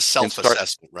 And that's a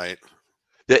self-assessment, right?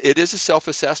 It is a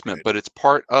self-assessment, Right. But it's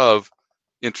part of,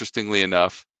 interestingly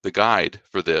enough, the guide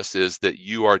for this is that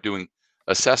you are doing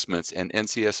assessments and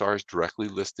NCSR is directly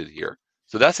listed here.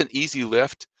 So that's an easy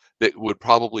lift that would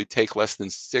probably take less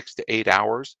than 6 to 8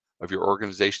 hours of your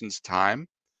organization's time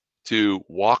to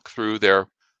walk through their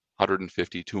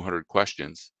 150, 200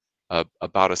 questions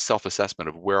about a self-assessment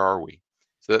of where are we.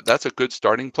 So that's a good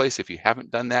starting place. If you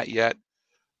haven't done that yet,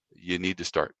 you need to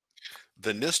start.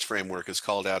 The NIST framework is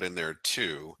called out in there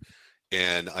too.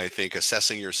 And I think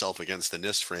assessing yourself against the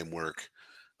NIST framework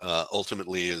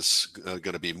ultimately is going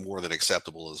to be more than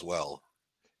acceptable as well.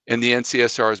 And the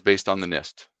NCSR is based on the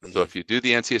NIST. Mm-hmm. So if you do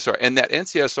the NCSR, and that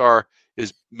NCSR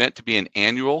is meant to be an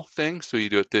annual thing. So you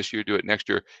do it this year, do it next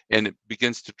year, and it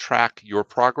begins to track your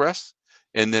progress.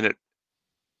 And then it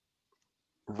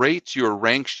rates you or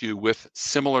ranks you with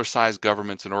similar sized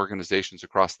governments and organizations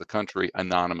across the country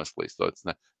anonymously. So it's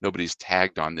not, nobody's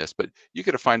tagged on this, but you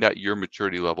get to find out your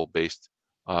maturity level based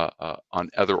on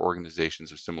other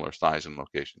organizations of similar size and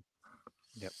location.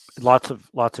 Yep.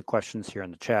 Lots of questions here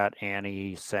in the chat.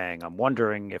 Annie saying, I'm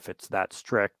wondering if it's that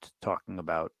strict, talking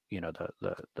about,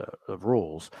 the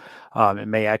rules. It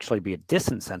may actually be a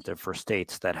disincentive for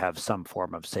states that have some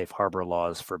form of safe harbor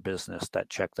laws for business that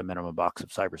check the minimum box of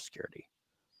cybersecurity.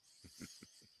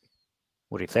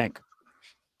 What do you think?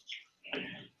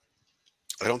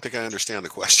 I don't think I understand the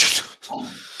question.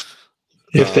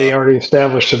 If they already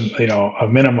established a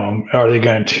minimum, are they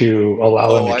going to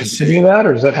allow them to continue that,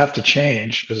 or does that have to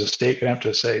change? Does the state going to have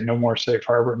to say no more safe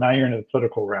harbor? Now you're in the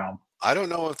political realm. I don't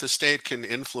know if the state can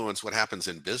influence what happens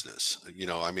in business.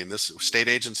 I mean, this state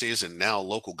agencies and now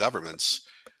local governments.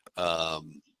 I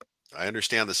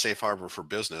understand the safe harbor for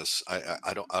business.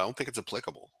 I don't think it's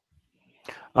applicable.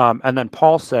 And then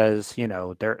Paul says,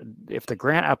 if the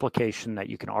grant application that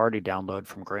you can already download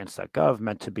from grants.gov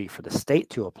meant to be for the state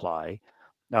to apply,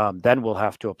 then we'll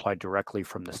have to apply directly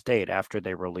from the state after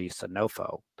they release a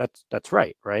NOFO. That's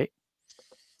right?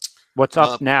 What's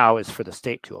up now is for the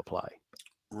state to apply.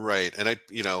 Right. And I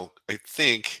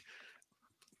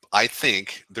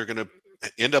think they're going to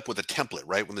end up with a template,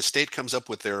 right? When the state comes up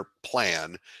with their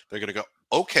plan, they're going to go,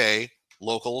 okay,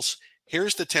 locals,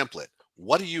 here's the template.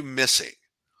 What are you missing?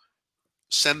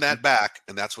 Send that back,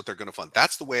 and that's what they're going to fund.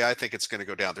 That's the way I think it's going to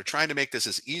go down. They're trying to make this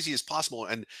as easy as possible,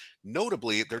 and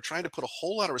notably, they're trying to put a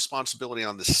whole lot of responsibility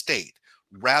on the state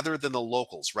rather than the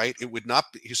locals, right? It would not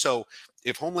be so.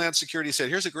 If Homeland Security said,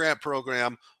 here's a grant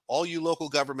program, all you local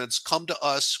governments come to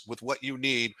us with what you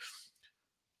need,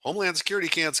 Homeland Security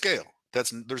can't scale.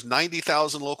 There's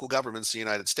 90,000 local governments in the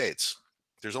United States.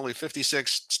 There's only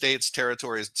 56 states,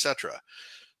 territories, etc.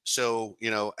 So,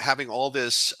 having all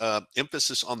this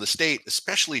emphasis on the state,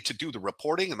 especially to do the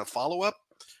reporting and the follow-up,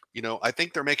 I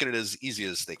think they're making it as easy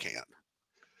as they can.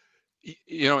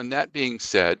 And that being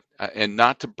said, and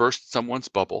not to burst someone's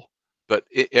bubble, but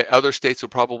other states will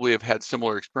probably have had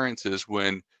similar experiences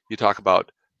when you talk about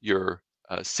your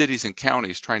cities and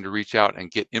counties trying to reach out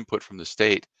and get input from the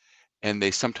state, and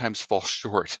they sometimes fall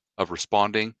short of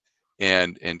responding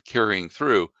and carrying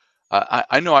through.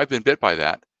 I know I've been bit by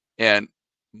that, and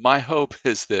my hope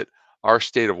is that our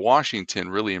state of Washington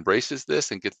really embraces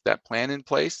this and gets that plan in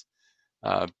place,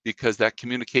 because that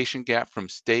communication gap from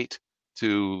state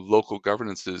to local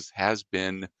governances has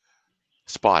been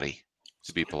spotty,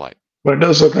 to be polite. But it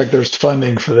does look like there's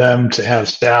funding for them to have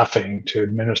staffing to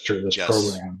administer this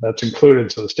program. That's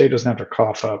included, so the state doesn't have to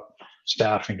cough up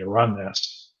staffing to run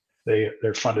this.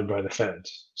 They're funded by the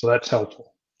feds, so that's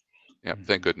helpful. Yeah,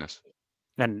 thank goodness.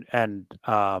 And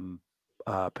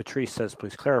Patrice says,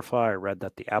 please clarify. I read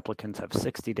that the applicants have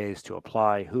 60 days to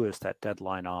apply. Who is that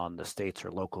deadline on? The states or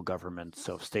local governments?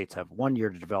 So if states have 1 year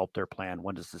to develop their plan,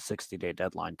 when does the 60-day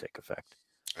deadline take effect?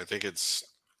 I think it's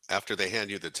after they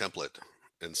hand you the template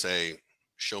and say,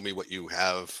 show me what you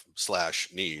have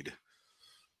 / need.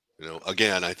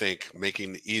 Again, I think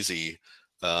making it easy,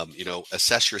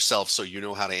 assess yourself so you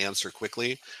know how to answer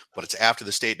quickly. But it's after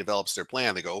the state develops their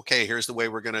plan. They go, okay, here's the way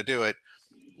we're going to do it.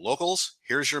 Locals,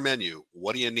 here's your menu.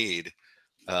 What do you need?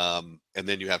 And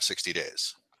then you have 60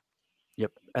 days.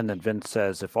 Yep. And then Vince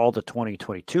says, if all the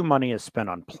 2022 money is spent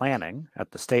on planning at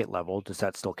the state level, does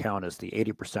that still count as the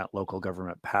 80% local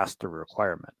government pass-through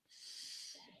requirement?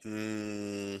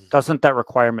 Doesn't that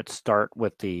requirement start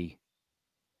with the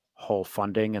whole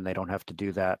funding and they don't have to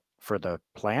do that for the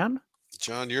plan?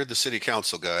 John, you're the city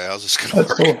council guy. How's this going to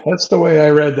work? That's the way I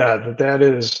read that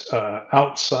is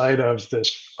outside of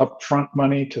this upfront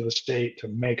money to the state to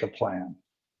make a plan.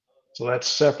 So that's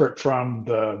separate from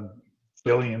the $1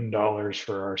 billion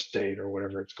for our state or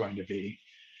whatever it's going to be.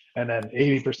 And then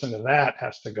 80% of that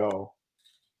has to go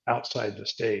outside the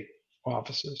state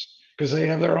offices because they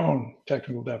have their own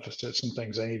technical deficits and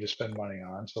things they need to spend money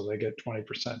on. So they get 20%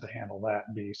 to handle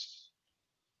that beast.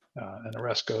 And the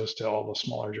rest goes to all the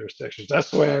smaller jurisdictions. That's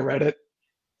the way I read it.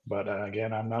 But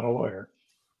again, I'm not a lawyer.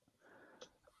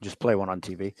 Just play one on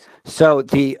TV. So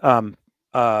the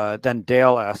then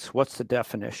Dale asks, what's the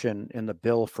definition in the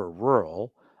bill for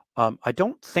rural? I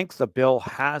don't think the bill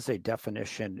has a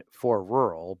definition for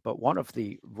rural, but one of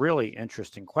the really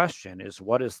interesting question is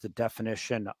what is the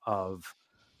definition of,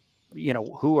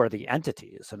 who are the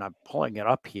entities? And I'm pulling it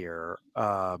up here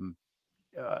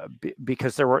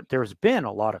because there's been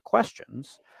a lot of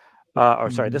questions.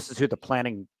 This is who the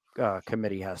planning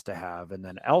committee has to have, and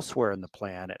then elsewhere in the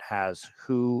plan it has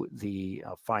who the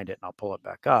find it and I'll pull it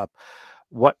back up.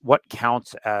 What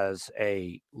counts as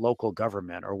a local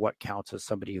government or what counts as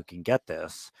somebody who can get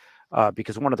this?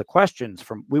 Because one of the questions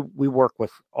we work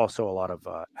with also a lot of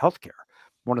healthcare.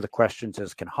 One of the questions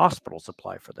is, can hospitals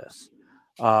apply for this?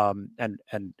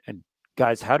 And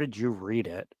guys, how did you read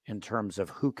it in terms of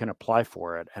who can apply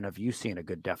for it? And have you seen a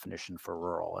good definition for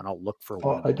rural? And I'll look for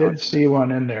one. I did see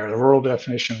one in there. The rural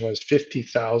definition was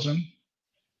 50,000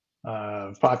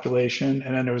 population.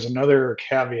 And then there was another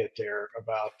caveat there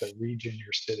about the region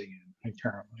you're sitting in,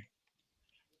 apparently.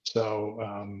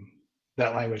 So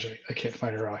that language, I can't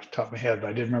find it off the top of my head, but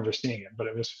I did remember seeing it. But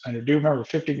it was, I do remember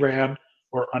 50 grand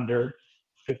or under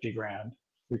 50 grand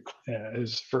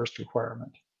is first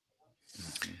requirement.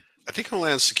 I think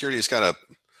Homeland Security has got a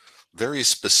very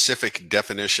specific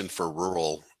definition for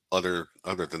rural. Other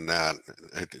than that,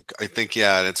 I think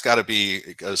yeah, it's got to be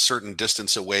a certain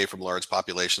distance away from large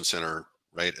population center,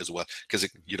 right? As well, because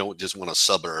you don't just want a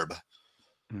suburb.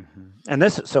 And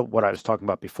this, so what I was talking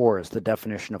about before is the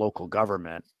definition of local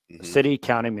government: city,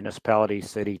 county, municipality,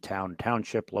 city, town,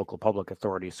 township, local public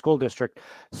authority, school district,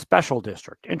 special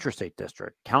district, interstate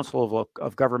district, council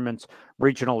of governments,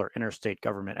 regional or interstate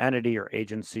government entity or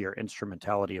agency or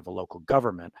instrumentality of a local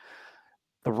government.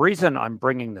 The reason I'm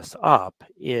bringing this up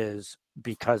is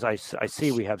because I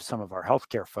see we have some of our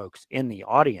healthcare folks in the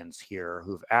audience here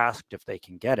who've asked if they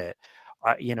can get it.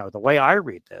 You know, the way I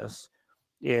read this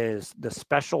is the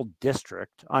special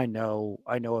district. I know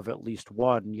of at least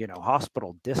one, you know,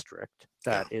 hospital district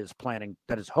that is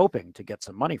hoping to get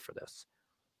some money for this.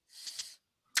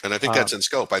 And I think that's in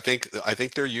scope. I think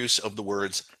their use of the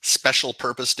words special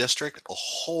purpose district, a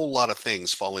whole lot of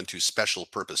things fall into special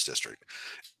purpose district.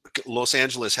 Los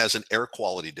Angeles has an air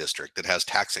quality district that has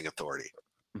taxing authority.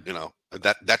 You know,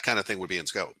 that kind of thing would be in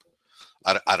scope.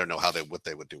 I don't know what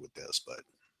they would do with this, but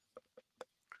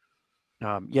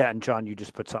yeah. And John, you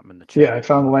just put something in the chat. Yeah, I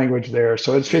found the language there.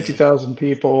 So it's 50,000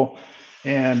 people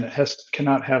and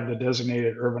cannot have the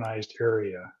designated urbanized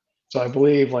area. So I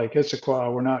believe like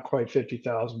Issaquah, we're not quite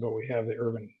 50,000, but we have the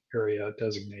urban area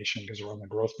designation because we're on the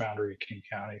growth boundary of King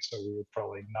County. So we would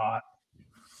probably not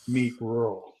meet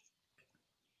rural.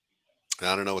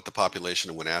 I don't know what the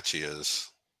population of Wenatchee is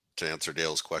to answer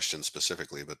Dale's question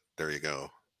specifically, but there you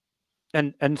go.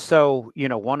 And so, you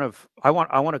know, I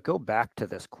want to go back to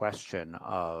this question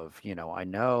of, you know, I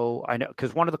know,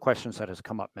 because one of the questions that has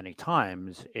come up many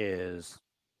times is,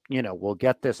 you know, we'll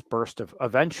get this burst of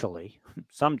eventually,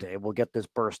 someday we'll get this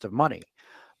burst of money.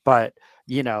 But,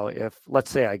 you know, if let's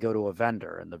say I go to a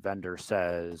vendor and the vendor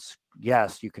says,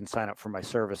 yes, you can sign up for my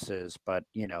services, but,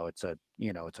 you know, it's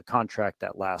a contract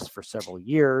that lasts for several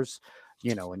years,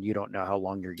 you know, and you don't know how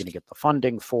long you're going to get the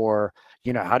funding for,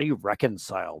 you know, how do you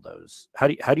reconcile those? How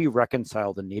do you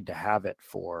reconcile the need to have it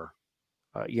for,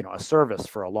 you know, a service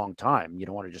for a long time? You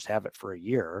don't want to just have it for a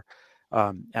year.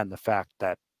 And the fact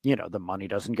that, you know, the money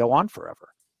doesn't go on forever.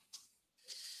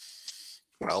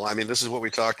 Well, I mean, this is what we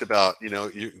talked about. You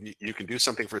know, you can do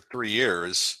something for 3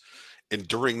 years, and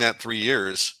during that 3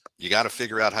 years, you got to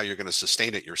figure out how you're going to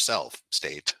sustain it yourself,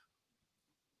 state.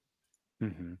 I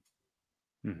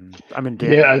mean,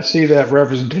 Dan, yeah, I see that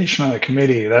representation on the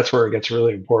committee. That's where it gets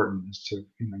really important. Is to,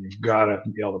 you know, you've got to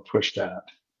be able to push that.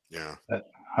 Yeah.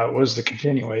 How was the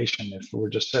continuation? If we're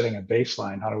just setting a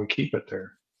baseline, how do we keep it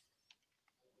there?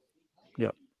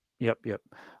 Yep.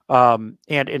 And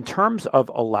in terms of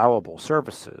allowable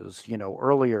services, you know,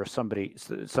 earlier somebody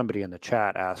in the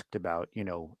chat asked about, you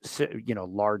know,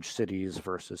 large cities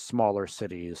versus smaller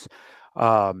cities.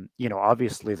 You know,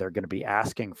 obviously they're going to be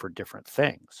asking for different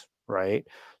things, right?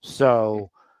 So,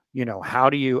 you know,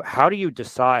 how do you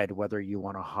decide whether you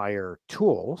want to hire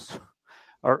tools,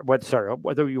 or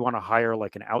whether you want to hire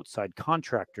like an outside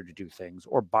contractor to do things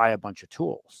or buy a bunch of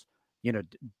tools? You know,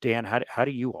 Dan, how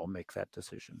do you all make that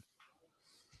decision?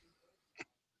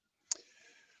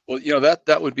 Well, you know,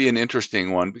 that would be an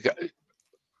interesting one, because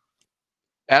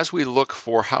as we look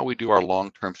for how we do our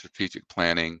long-term strategic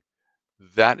planning,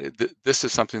 this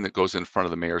is something that goes in front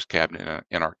of the mayor's cabinet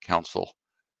and our council.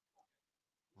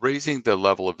 Raising the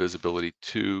level of visibility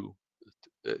to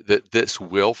that this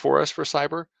will for us for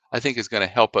cyber, I think is going to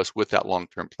help us with that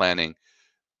long-term planning.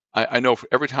 I know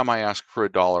every time I ask for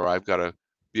 $1, I've got to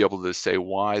be able to say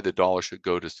why the dollar should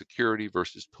go to security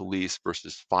versus police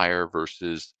versus fire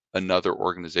versus another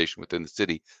organization within the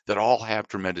city that all have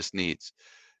tremendous needs.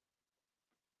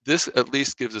 This at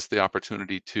least gives us the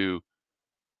opportunity to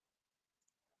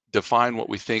define what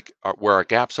we think where our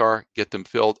gaps are, get them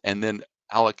filled, and then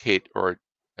allocate or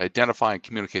identify and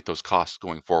communicate those costs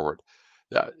going forward.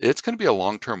 It's going to be a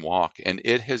long-term walk, and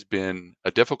it has been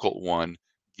a difficult one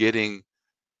getting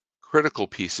critical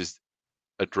pieces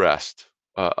addressed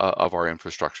of our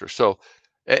infrastructure. So,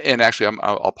 and actually,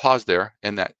 I'll pause there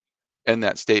and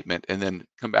that statement, and then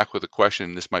come back with a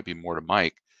question. This might be more to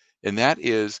Mike, and that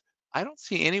is, I don't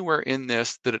see anywhere in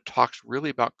this that it talks really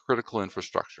about critical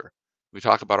infrastructure. We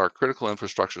talk about our critical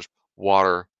infrastructures: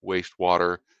 water,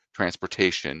 wastewater,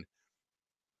 transportation.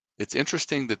 It's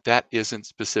interesting that isn't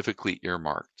specifically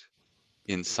earmarked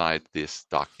inside this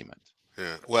document.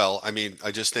 Yeah. Well, I mean,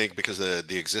 I just think because of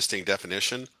the existing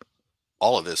definition,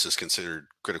 all of this is considered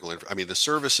critical. I mean, the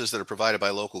services that are provided by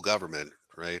local government,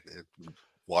 right?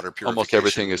 Water purification, almost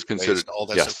everything is considered, waste, all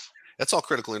that yes. stuff. That's all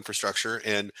critical infrastructure.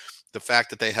 And the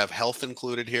fact that they have health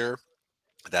included here,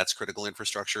 That's critical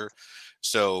infrastructure.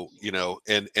 So, you know,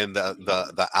 and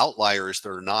the outliers that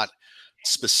are not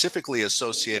specifically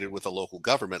associated with a local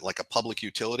government, like a public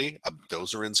utility,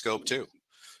 those are in scope too.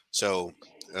 So,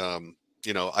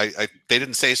 you know, they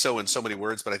didn't say so in so many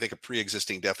words, but I think a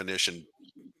pre-existing definition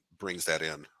brings that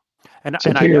in.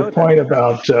 So to your point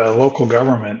about local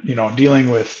government, you know, dealing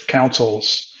with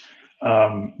councils,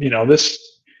 you know,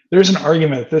 there's an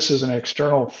argument that this is an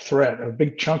external threat, a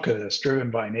big chunk of this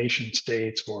driven by nation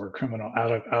states or criminal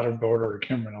out of border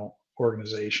criminal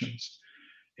organizations.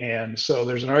 And so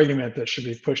there's an argument that should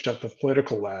be pushed up the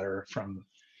political ladder from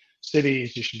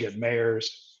cities. You should get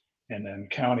mayors and then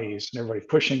counties and everybody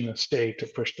pushing the state to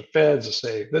push the feds to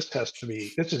say,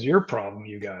 this is your problem,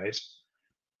 you guys.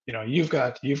 You know, you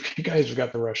guys have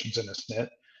got the Russians in a snit.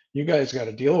 You guys got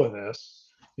to deal with this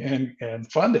and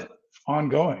fund it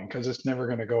ongoing, because it's never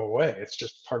going to go away. It's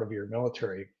just part of your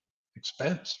military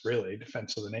expense, really,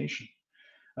 defense of the nation.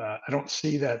 I don't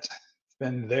see that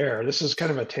been there. This is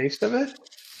kind of a taste of it.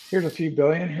 Here's a few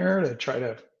billion here to try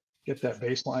to get that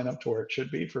baseline up to where it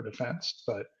should be for defense,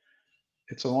 but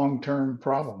it's a long-term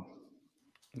problem.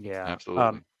 Yeah,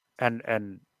 absolutely.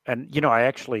 And you know,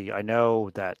 I know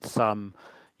that some,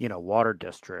 you know, water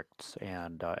districts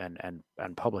and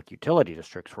public utility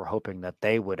districts were hoping that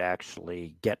they would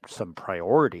actually get some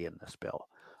priority in this bill.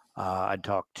 I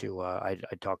talked to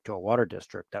a water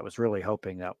district that was really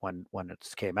hoping that when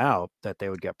it came out that they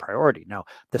would get priority. Now,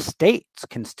 the states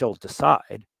can still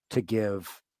decide to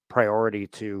give priority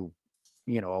to,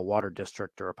 you know, a water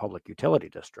district or a public utility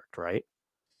district, right?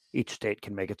 Each state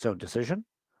can make its own decision.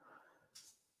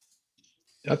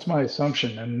 That's my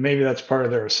assumption, and maybe that's part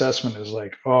of their assessment is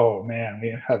like, oh man,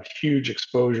 we have huge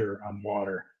exposure on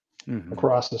water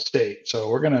across the state, so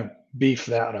we're going to beef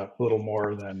that up a little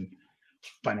more than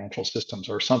financial systems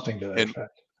or something to that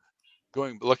effect.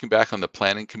 Looking back on the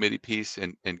planning committee piece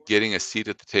and getting a seat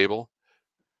at the table,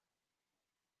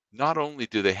 not only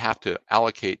do they have to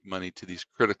allocate money to these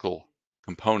critical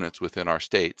components within our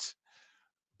states,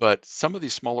 but some of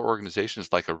these smaller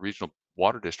organizations like a regional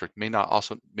water district may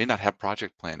not have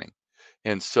project planning.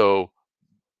 And so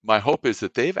my hope is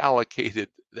that they've allocated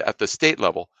at the state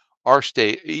level,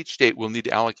 each state will need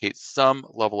to allocate some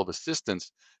level of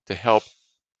assistance to help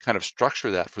kind of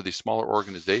structure that for these smaller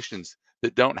organizations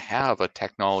that don't have a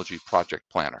technology project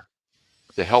planner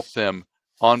to help them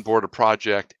onboard a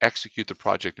project, execute the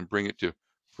project, and bring it to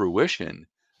fruition.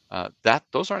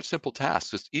 Those aren't simple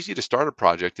tasks. It's easy to start a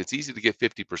project. It's easy to get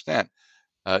 50%.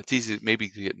 It's easy maybe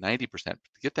to get 90%. To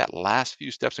get that last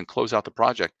few steps and close out the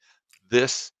project,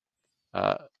 this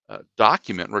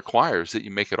document requires that you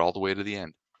make it all the way to the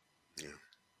end.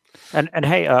 And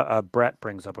hey, Brett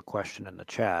brings up a question in the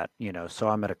chat. You know, so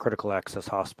I'm at a critical access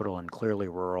hospital and clearly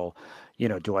rural. You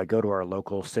know, do I go to our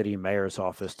local city mayor's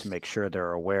office to make sure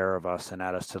they're aware of us and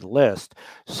add us to the list?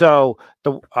 So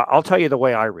I'll tell you the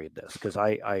way I read this, because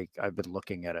I've been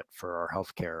looking at it for our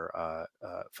healthcare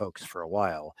folks for a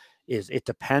while. Is it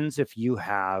depends if you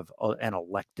have an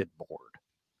elected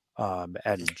board,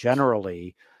 and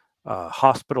generally.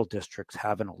 Hospital districts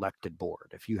have an elected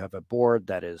board. If you have a board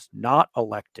that is not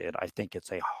elected, I think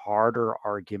it's a harder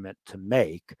argument to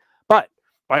make, but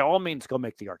by all means, go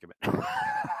make the argument.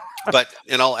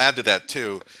 And I'll add to that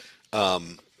too.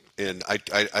 And I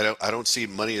don't see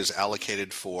money as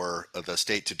allocated for the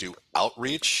state to do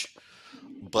outreach,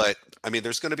 but I mean,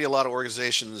 there's going to be a lot of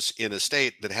organizations in a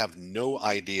state that have no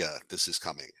idea this is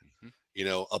coming. You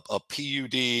know, a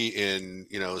PUD in,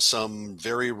 you know, some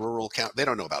very rural county, they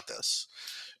don't know about this.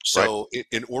 So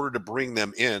in order to bring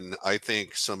them in, I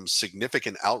think some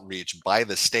significant outreach by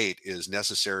the state is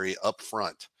necessary up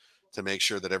front to make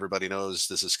sure that everybody knows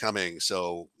this is coming.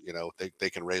 So, you know, they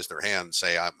can raise their hand and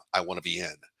say, I want to be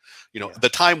in. You know, the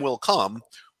time will come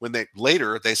when they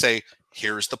say,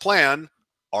 here's the plan.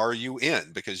 Are you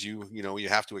in? Because you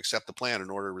have to accept the plan in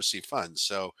order to receive funds.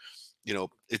 So, you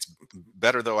know, it's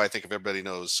better though, I think, if everybody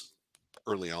knows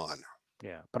early on.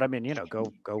 Yeah, but I mean, you know,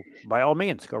 go by all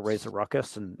means, go raise a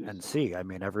ruckus and see. I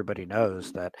mean, everybody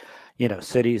knows that, you know,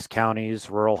 cities, counties,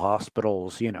 rural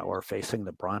hospitals, you know, are facing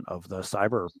the brunt of the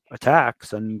cyber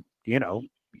attacks, and you know,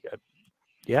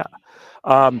 yeah.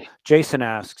 Jason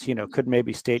asks, you know, could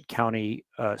maybe states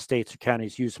or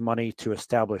counties use money to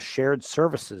establish shared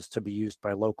services to be used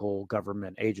by local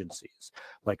government agencies,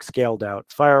 like scaled out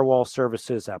firewall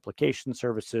services, application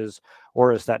services,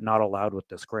 or is that not allowed with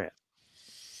this grant?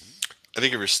 I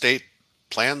think if your state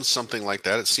plans something like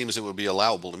that, it seems it would be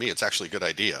allowable to me. It's actually a good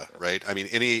idea, right? I mean,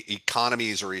 any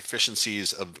economies or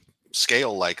efficiencies of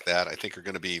scale like that, I think are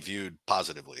going to be viewed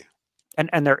positively.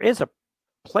 And there is a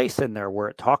place in there where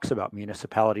it talks about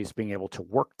municipalities being able to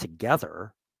work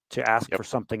together to ask Yep. for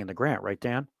something in the grant, right,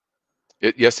 Dan?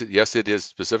 Yes, it is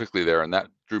specifically there, and that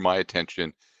drew my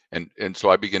attention. And so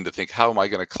I began to think, how am I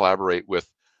going to collaborate with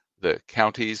the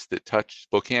counties that touch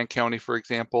Spokane County, for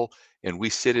example? And we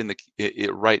sit in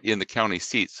right in the county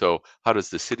seat. So how does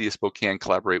the city of Spokane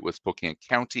collaborate with Spokane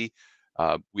County?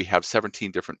 We have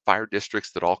 17 different fire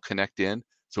districts that all connect in.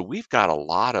 So we've got a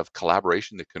lot of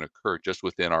collaboration that can occur just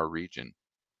within our region.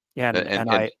 Yeah,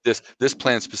 And this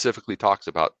plan specifically talks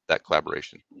about that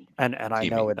collaboration. And I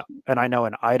know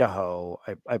in Idaho,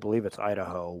 I believe it's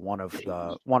Idaho, one of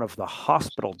the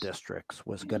hospital districts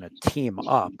was going to team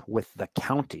up with the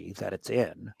county that it's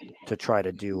in to try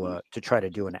to do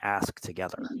an ask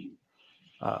together.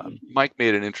 Mike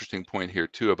made an interesting point here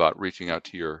too about reaching out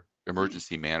to your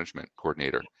emergency management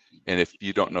coordinator. And if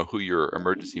you don't know who your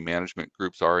emergency management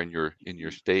groups are in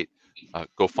your state,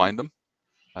 go find them.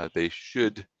 They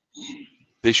should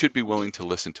be willing to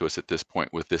listen to us at this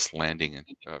point with this landing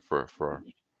for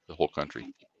the whole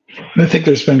country. I think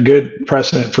there's been good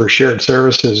precedent for shared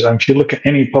services. If you look at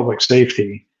any public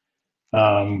safety,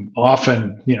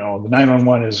 often, the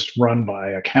 911 is run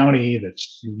by a county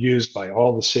that's used by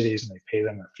all the cities, and they pay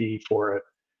them a fee for it.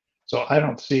 So I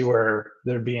don't see where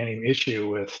there'd be any issue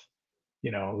with,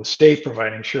 the state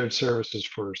providing shared services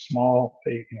for small,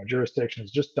 jurisdictions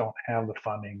just don't have the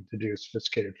funding to do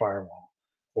sophisticated firewall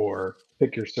or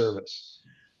pick your service.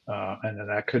 And then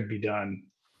that could be done.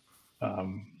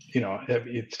 Of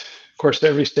course,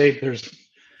 every state, there's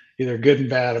either good and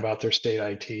bad about their state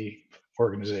IT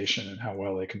organization and how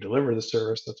well they can deliver the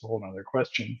service. That's a whole nother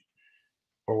question.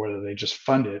 Or whether they just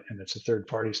fund it and it's a third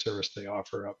party service they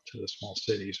offer up to the small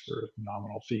cities for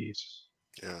nominal fees.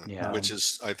 Yeah. Which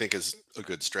I think is a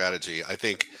good strategy. I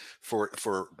think for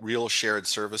real shared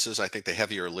services, I think the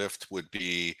heavier lift would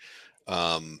be,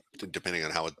 depending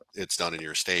on how it's done in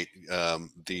your state,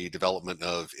 the development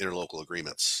of interlocal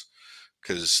agreements,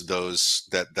 because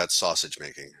that's sausage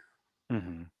making.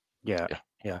 Mm-hmm. Yeah.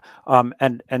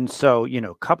 And so,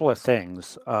 a couple of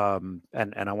things, and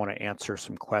I want to answer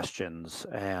some questions,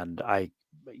 and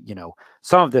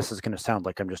some of this is going to sound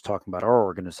like I'm just talking about our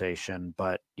organization,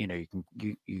 but you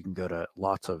can go to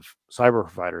lots of cyber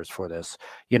providers for this.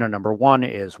 Number one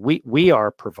is we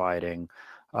are providing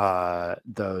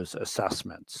those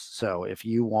assessments. So if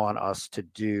you want us to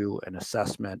do an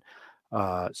assessment,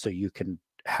 so you can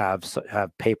have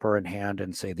paper in hand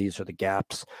and say these are the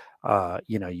gaps,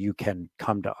 you can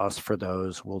come to us for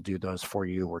those. We'll do those for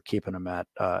you. We're keeping them at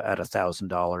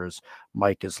 $1,000.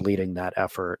 Mike is leading that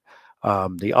effort.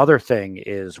 The other thing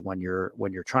is when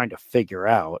you're trying to figure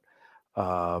out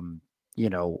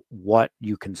what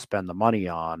you can spend the money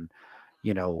on,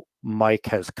 Mike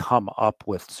has come up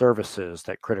with services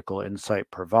that Critical Insight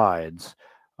provides.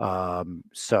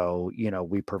 So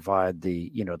we provide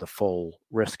the full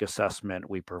risk assessment.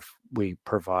 We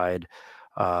provide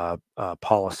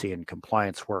policy and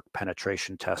compliance work,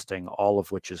 penetration testing, all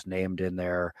of which is named in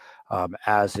there,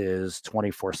 as is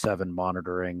 24/7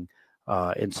 monitoring,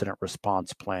 incident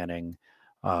response planning,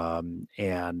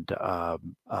 and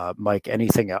Mike,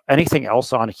 anything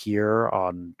else on here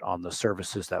on the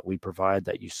services that we provide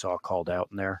that you saw called out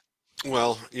in there?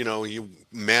 Well, you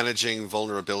managing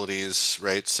vulnerabilities,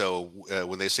 right? So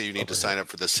when they say you need to sign up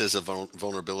for the CISA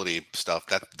vulnerability stuff,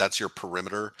 that's your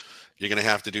perimeter. You're going to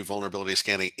have to do vulnerability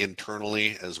scanning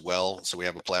internally as well. So we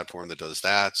have a platform that does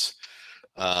that.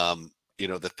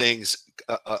 The things,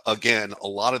 again, a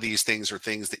lot of these things are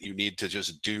things that you need to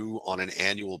just do on an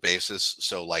annual basis.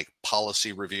 So like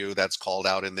policy review, that's called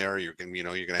out in there. You're going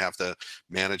to have to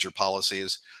manage your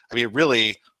policies. I mean,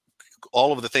 really,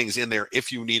 all of the things in there,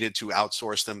 if you needed to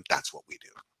outsource them, that's what we do.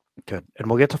 Good. And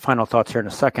we'll get to final thoughts here in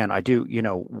a second. I do,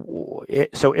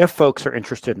 so if folks are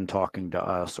interested in talking to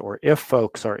us, or if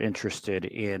folks are interested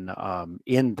in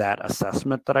that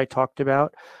assessment that I talked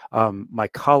about, my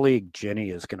colleague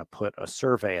Jenny is going to put a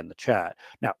survey in the chat.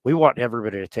 Now, we want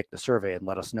everybody to take the survey and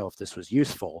let us know if this was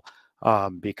useful,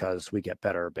 because we get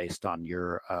better based on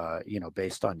your,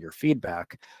 based on your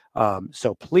feedback.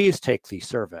 So please take the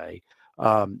survey.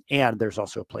 And there's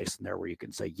also a place in there where you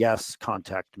can say, yes,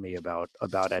 contact me about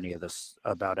any of this,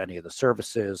 about any of the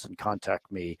services, and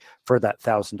contact me for that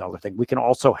 $1,000 thing. We can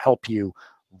also help you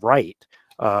write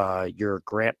your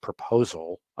grant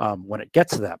proposal when it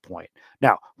gets to that point.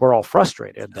 Now, we're all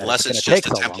frustrated that unless it's just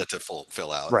a template to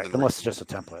fill out. Right, unless it's just a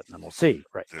template, and then we'll see.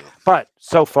 Right. Yeah. But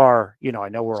so far, I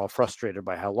know we're all frustrated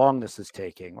by how long this is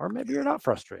taking, or maybe you're not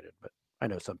frustrated, but I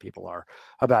know some people are,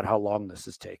 about how long this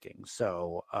is taking.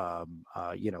 So,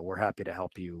 we're happy to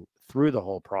help you through the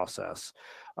whole process.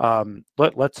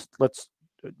 Let's,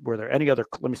 were there any other,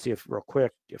 let me see if real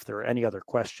quick, if there are any other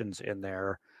questions in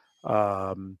there.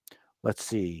 let's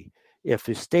see. If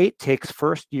the state takes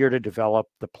first year to develop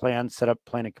the plan, set up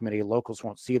planning committee, locals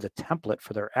won't see the template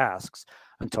for their asks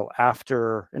until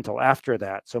after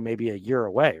that. So maybe a year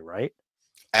away, right?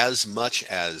 As much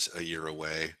as a year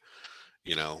away.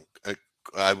 You know,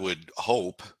 I would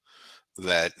hope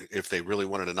that if they really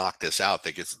wanted to knock this out,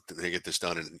 they get this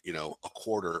done in, you know, a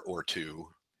quarter or two,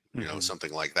 you know,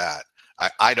 something like that.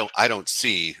 I don't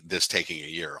see this taking a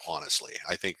year, honestly.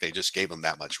 I think they just gave them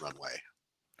that much runway.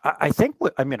 I think,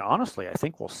 I mean, honestly, I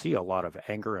think we'll see a lot of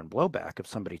anger and blowback if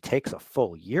somebody takes a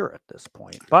full year at this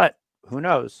point, but who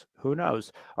knows? Who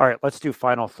knows? All right, let's do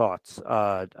final thoughts.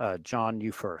 John,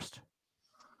 you first.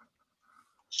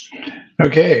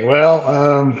 Okay,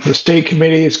 well, the state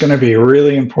committee is going to be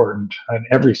really important in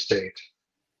every state.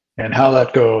 And how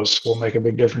that goes will make a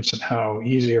big difference in how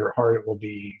easy or hard it will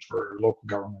be for local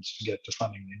governments to get the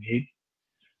funding they need.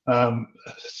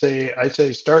 I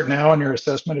say start now on your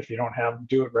assessment if you don't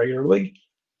do it regularly,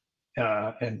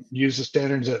 and use the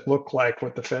standards that look like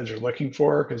what the feds are looking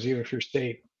for, because even if your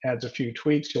state adds a few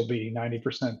tweaks, you'll be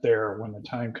 90% there when the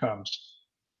time comes.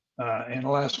 And the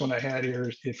last one I had here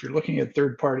is if you're looking at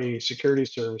third-party security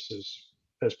services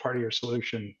as part of your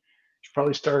solution, you should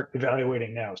probably start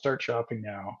evaluating now, start shopping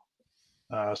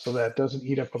now, so that doesn't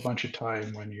eat up a bunch of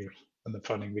time when the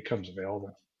funding becomes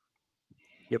available.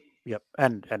 Yep.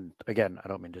 And again, I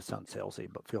don't mean to sound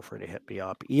salesy, but feel free to hit me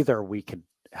up. Either we can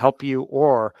help you,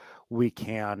 or we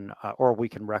can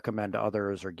recommend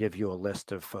others, or give you a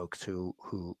list of folks who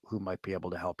might be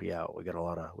able to help you out. We got a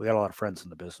lot of friends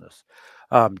in the business.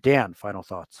 Dan, final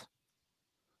thoughts.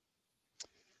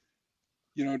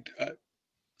 You know,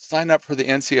 sign up for the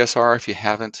NCSR if you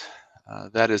haven't.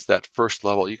 That is that first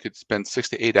level. You could spend 6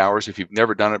 to 8 hours if you've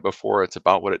never done it before. It's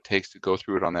about what it takes to go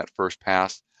through it on that first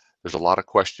pass. There's a lot of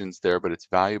questions there, but it's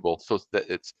valuable. So that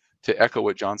it's, to echo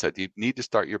what John said, you need to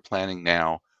start your planning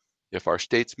now. If our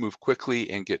states move quickly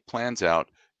and get plans out,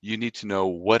 you need to know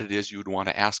what it is you would want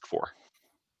to ask for.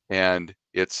 And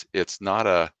it's not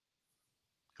a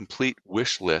complete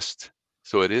wish list,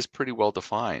 so it is pretty well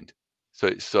defined.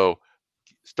 So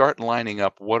start lining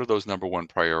up, what are those number one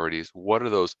priorities? What are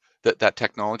those, that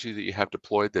technology that you have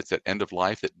deployed that's at end of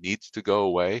life that needs to go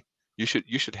away? You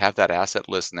should have that asset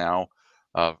list now,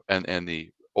 and the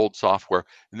old software.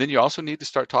 And then you also need to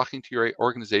start talking to your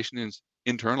organization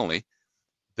internally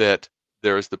that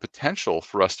there is the potential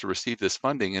for us to receive this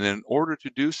funding. And in order to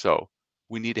do so,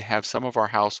 we need to have some of our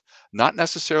house, not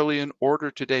necessarily in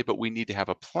order today, but we need to have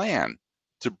a plan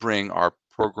to bring our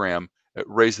program,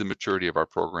 raise the maturity of our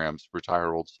programs,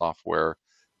 retire old software,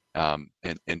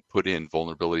 and put in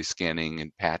vulnerability scanning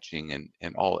and patching and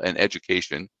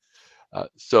education.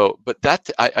 But that,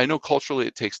 I know culturally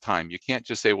it takes time. You can't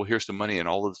just say, well, here's some money, and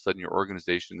all of a sudden your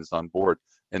organization is on board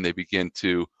and they begin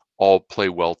to all play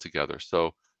well together.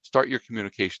 So start your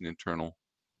communication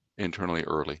internally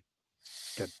early.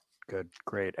 Good,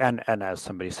 great. And as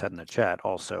somebody said in the chat,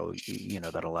 also, you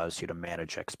know, that allows you to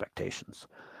manage expectations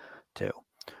too.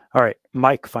 All right,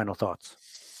 Mike, final thoughts.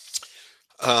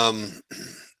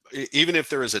 Even if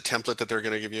there is a template that they're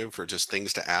going to give you for just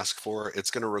things to ask for,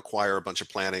 it's going to require a bunch of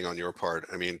planning on your part.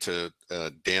 I mean, to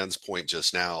Dan's point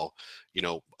just now, you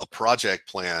know, a project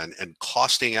plan and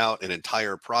costing out an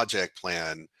entire project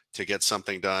plan to get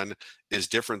something done is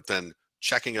different than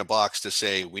checking a box to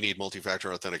say we need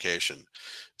multi-factor authentication.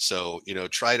 So, you know,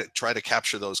 try to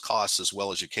capture those costs as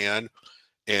well as you can.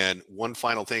 And one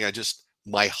final thing,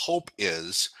 my hope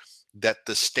is that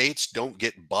the states don't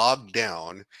get bogged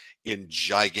down in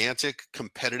gigantic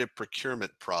competitive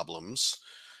procurement problems,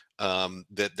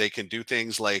 that they can do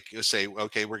things like say,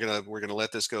 okay, we're gonna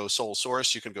let this go sole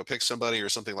source. You can go pick somebody or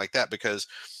something like that. Because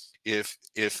if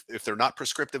they're not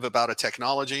prescriptive about a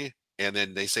technology, and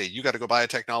then they say you got to go buy a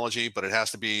technology, but it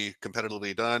has to be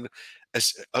competitively done,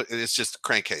 it's just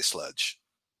crankcase sludge.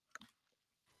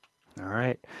 All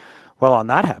right. Well, on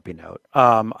that happy note,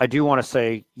 I do want to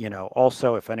say, you know,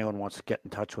 also, if anyone wants to get in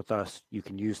touch with us, you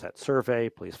can use that survey.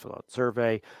 Please fill out the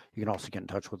survey. You can also get in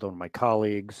touch with one of my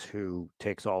colleagues who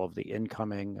takes all of the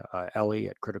incoming, Ellie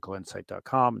at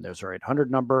criticalinsight.com. And there's our 800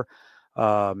 number.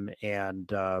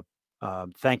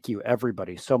 Thank you,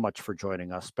 everybody, so much for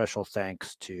joining us. Special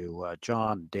thanks to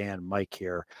John, Dan, Mike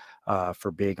here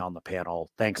for being on the panel.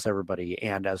 Thanks, everybody.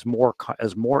 And as more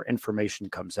information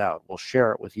comes out, we'll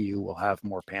share it with you. We'll have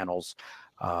more panels.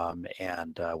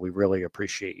 We really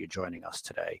appreciate you joining us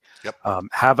today. Yep.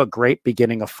 Have a great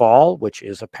beginning of fall, which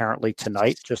is apparently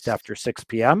tonight, just after 6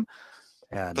 p.m.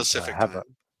 And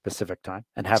Pacific time.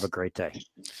 And have a great day.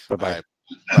 Bye-bye. Right.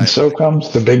 And so comes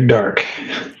the big dark,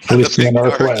 at least in the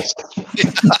Northwest.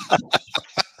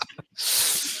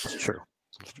 It's true.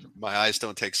 My eyes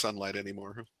don't take sunlight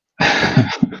anymore.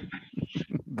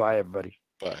 Bye, everybody.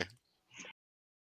 Bye.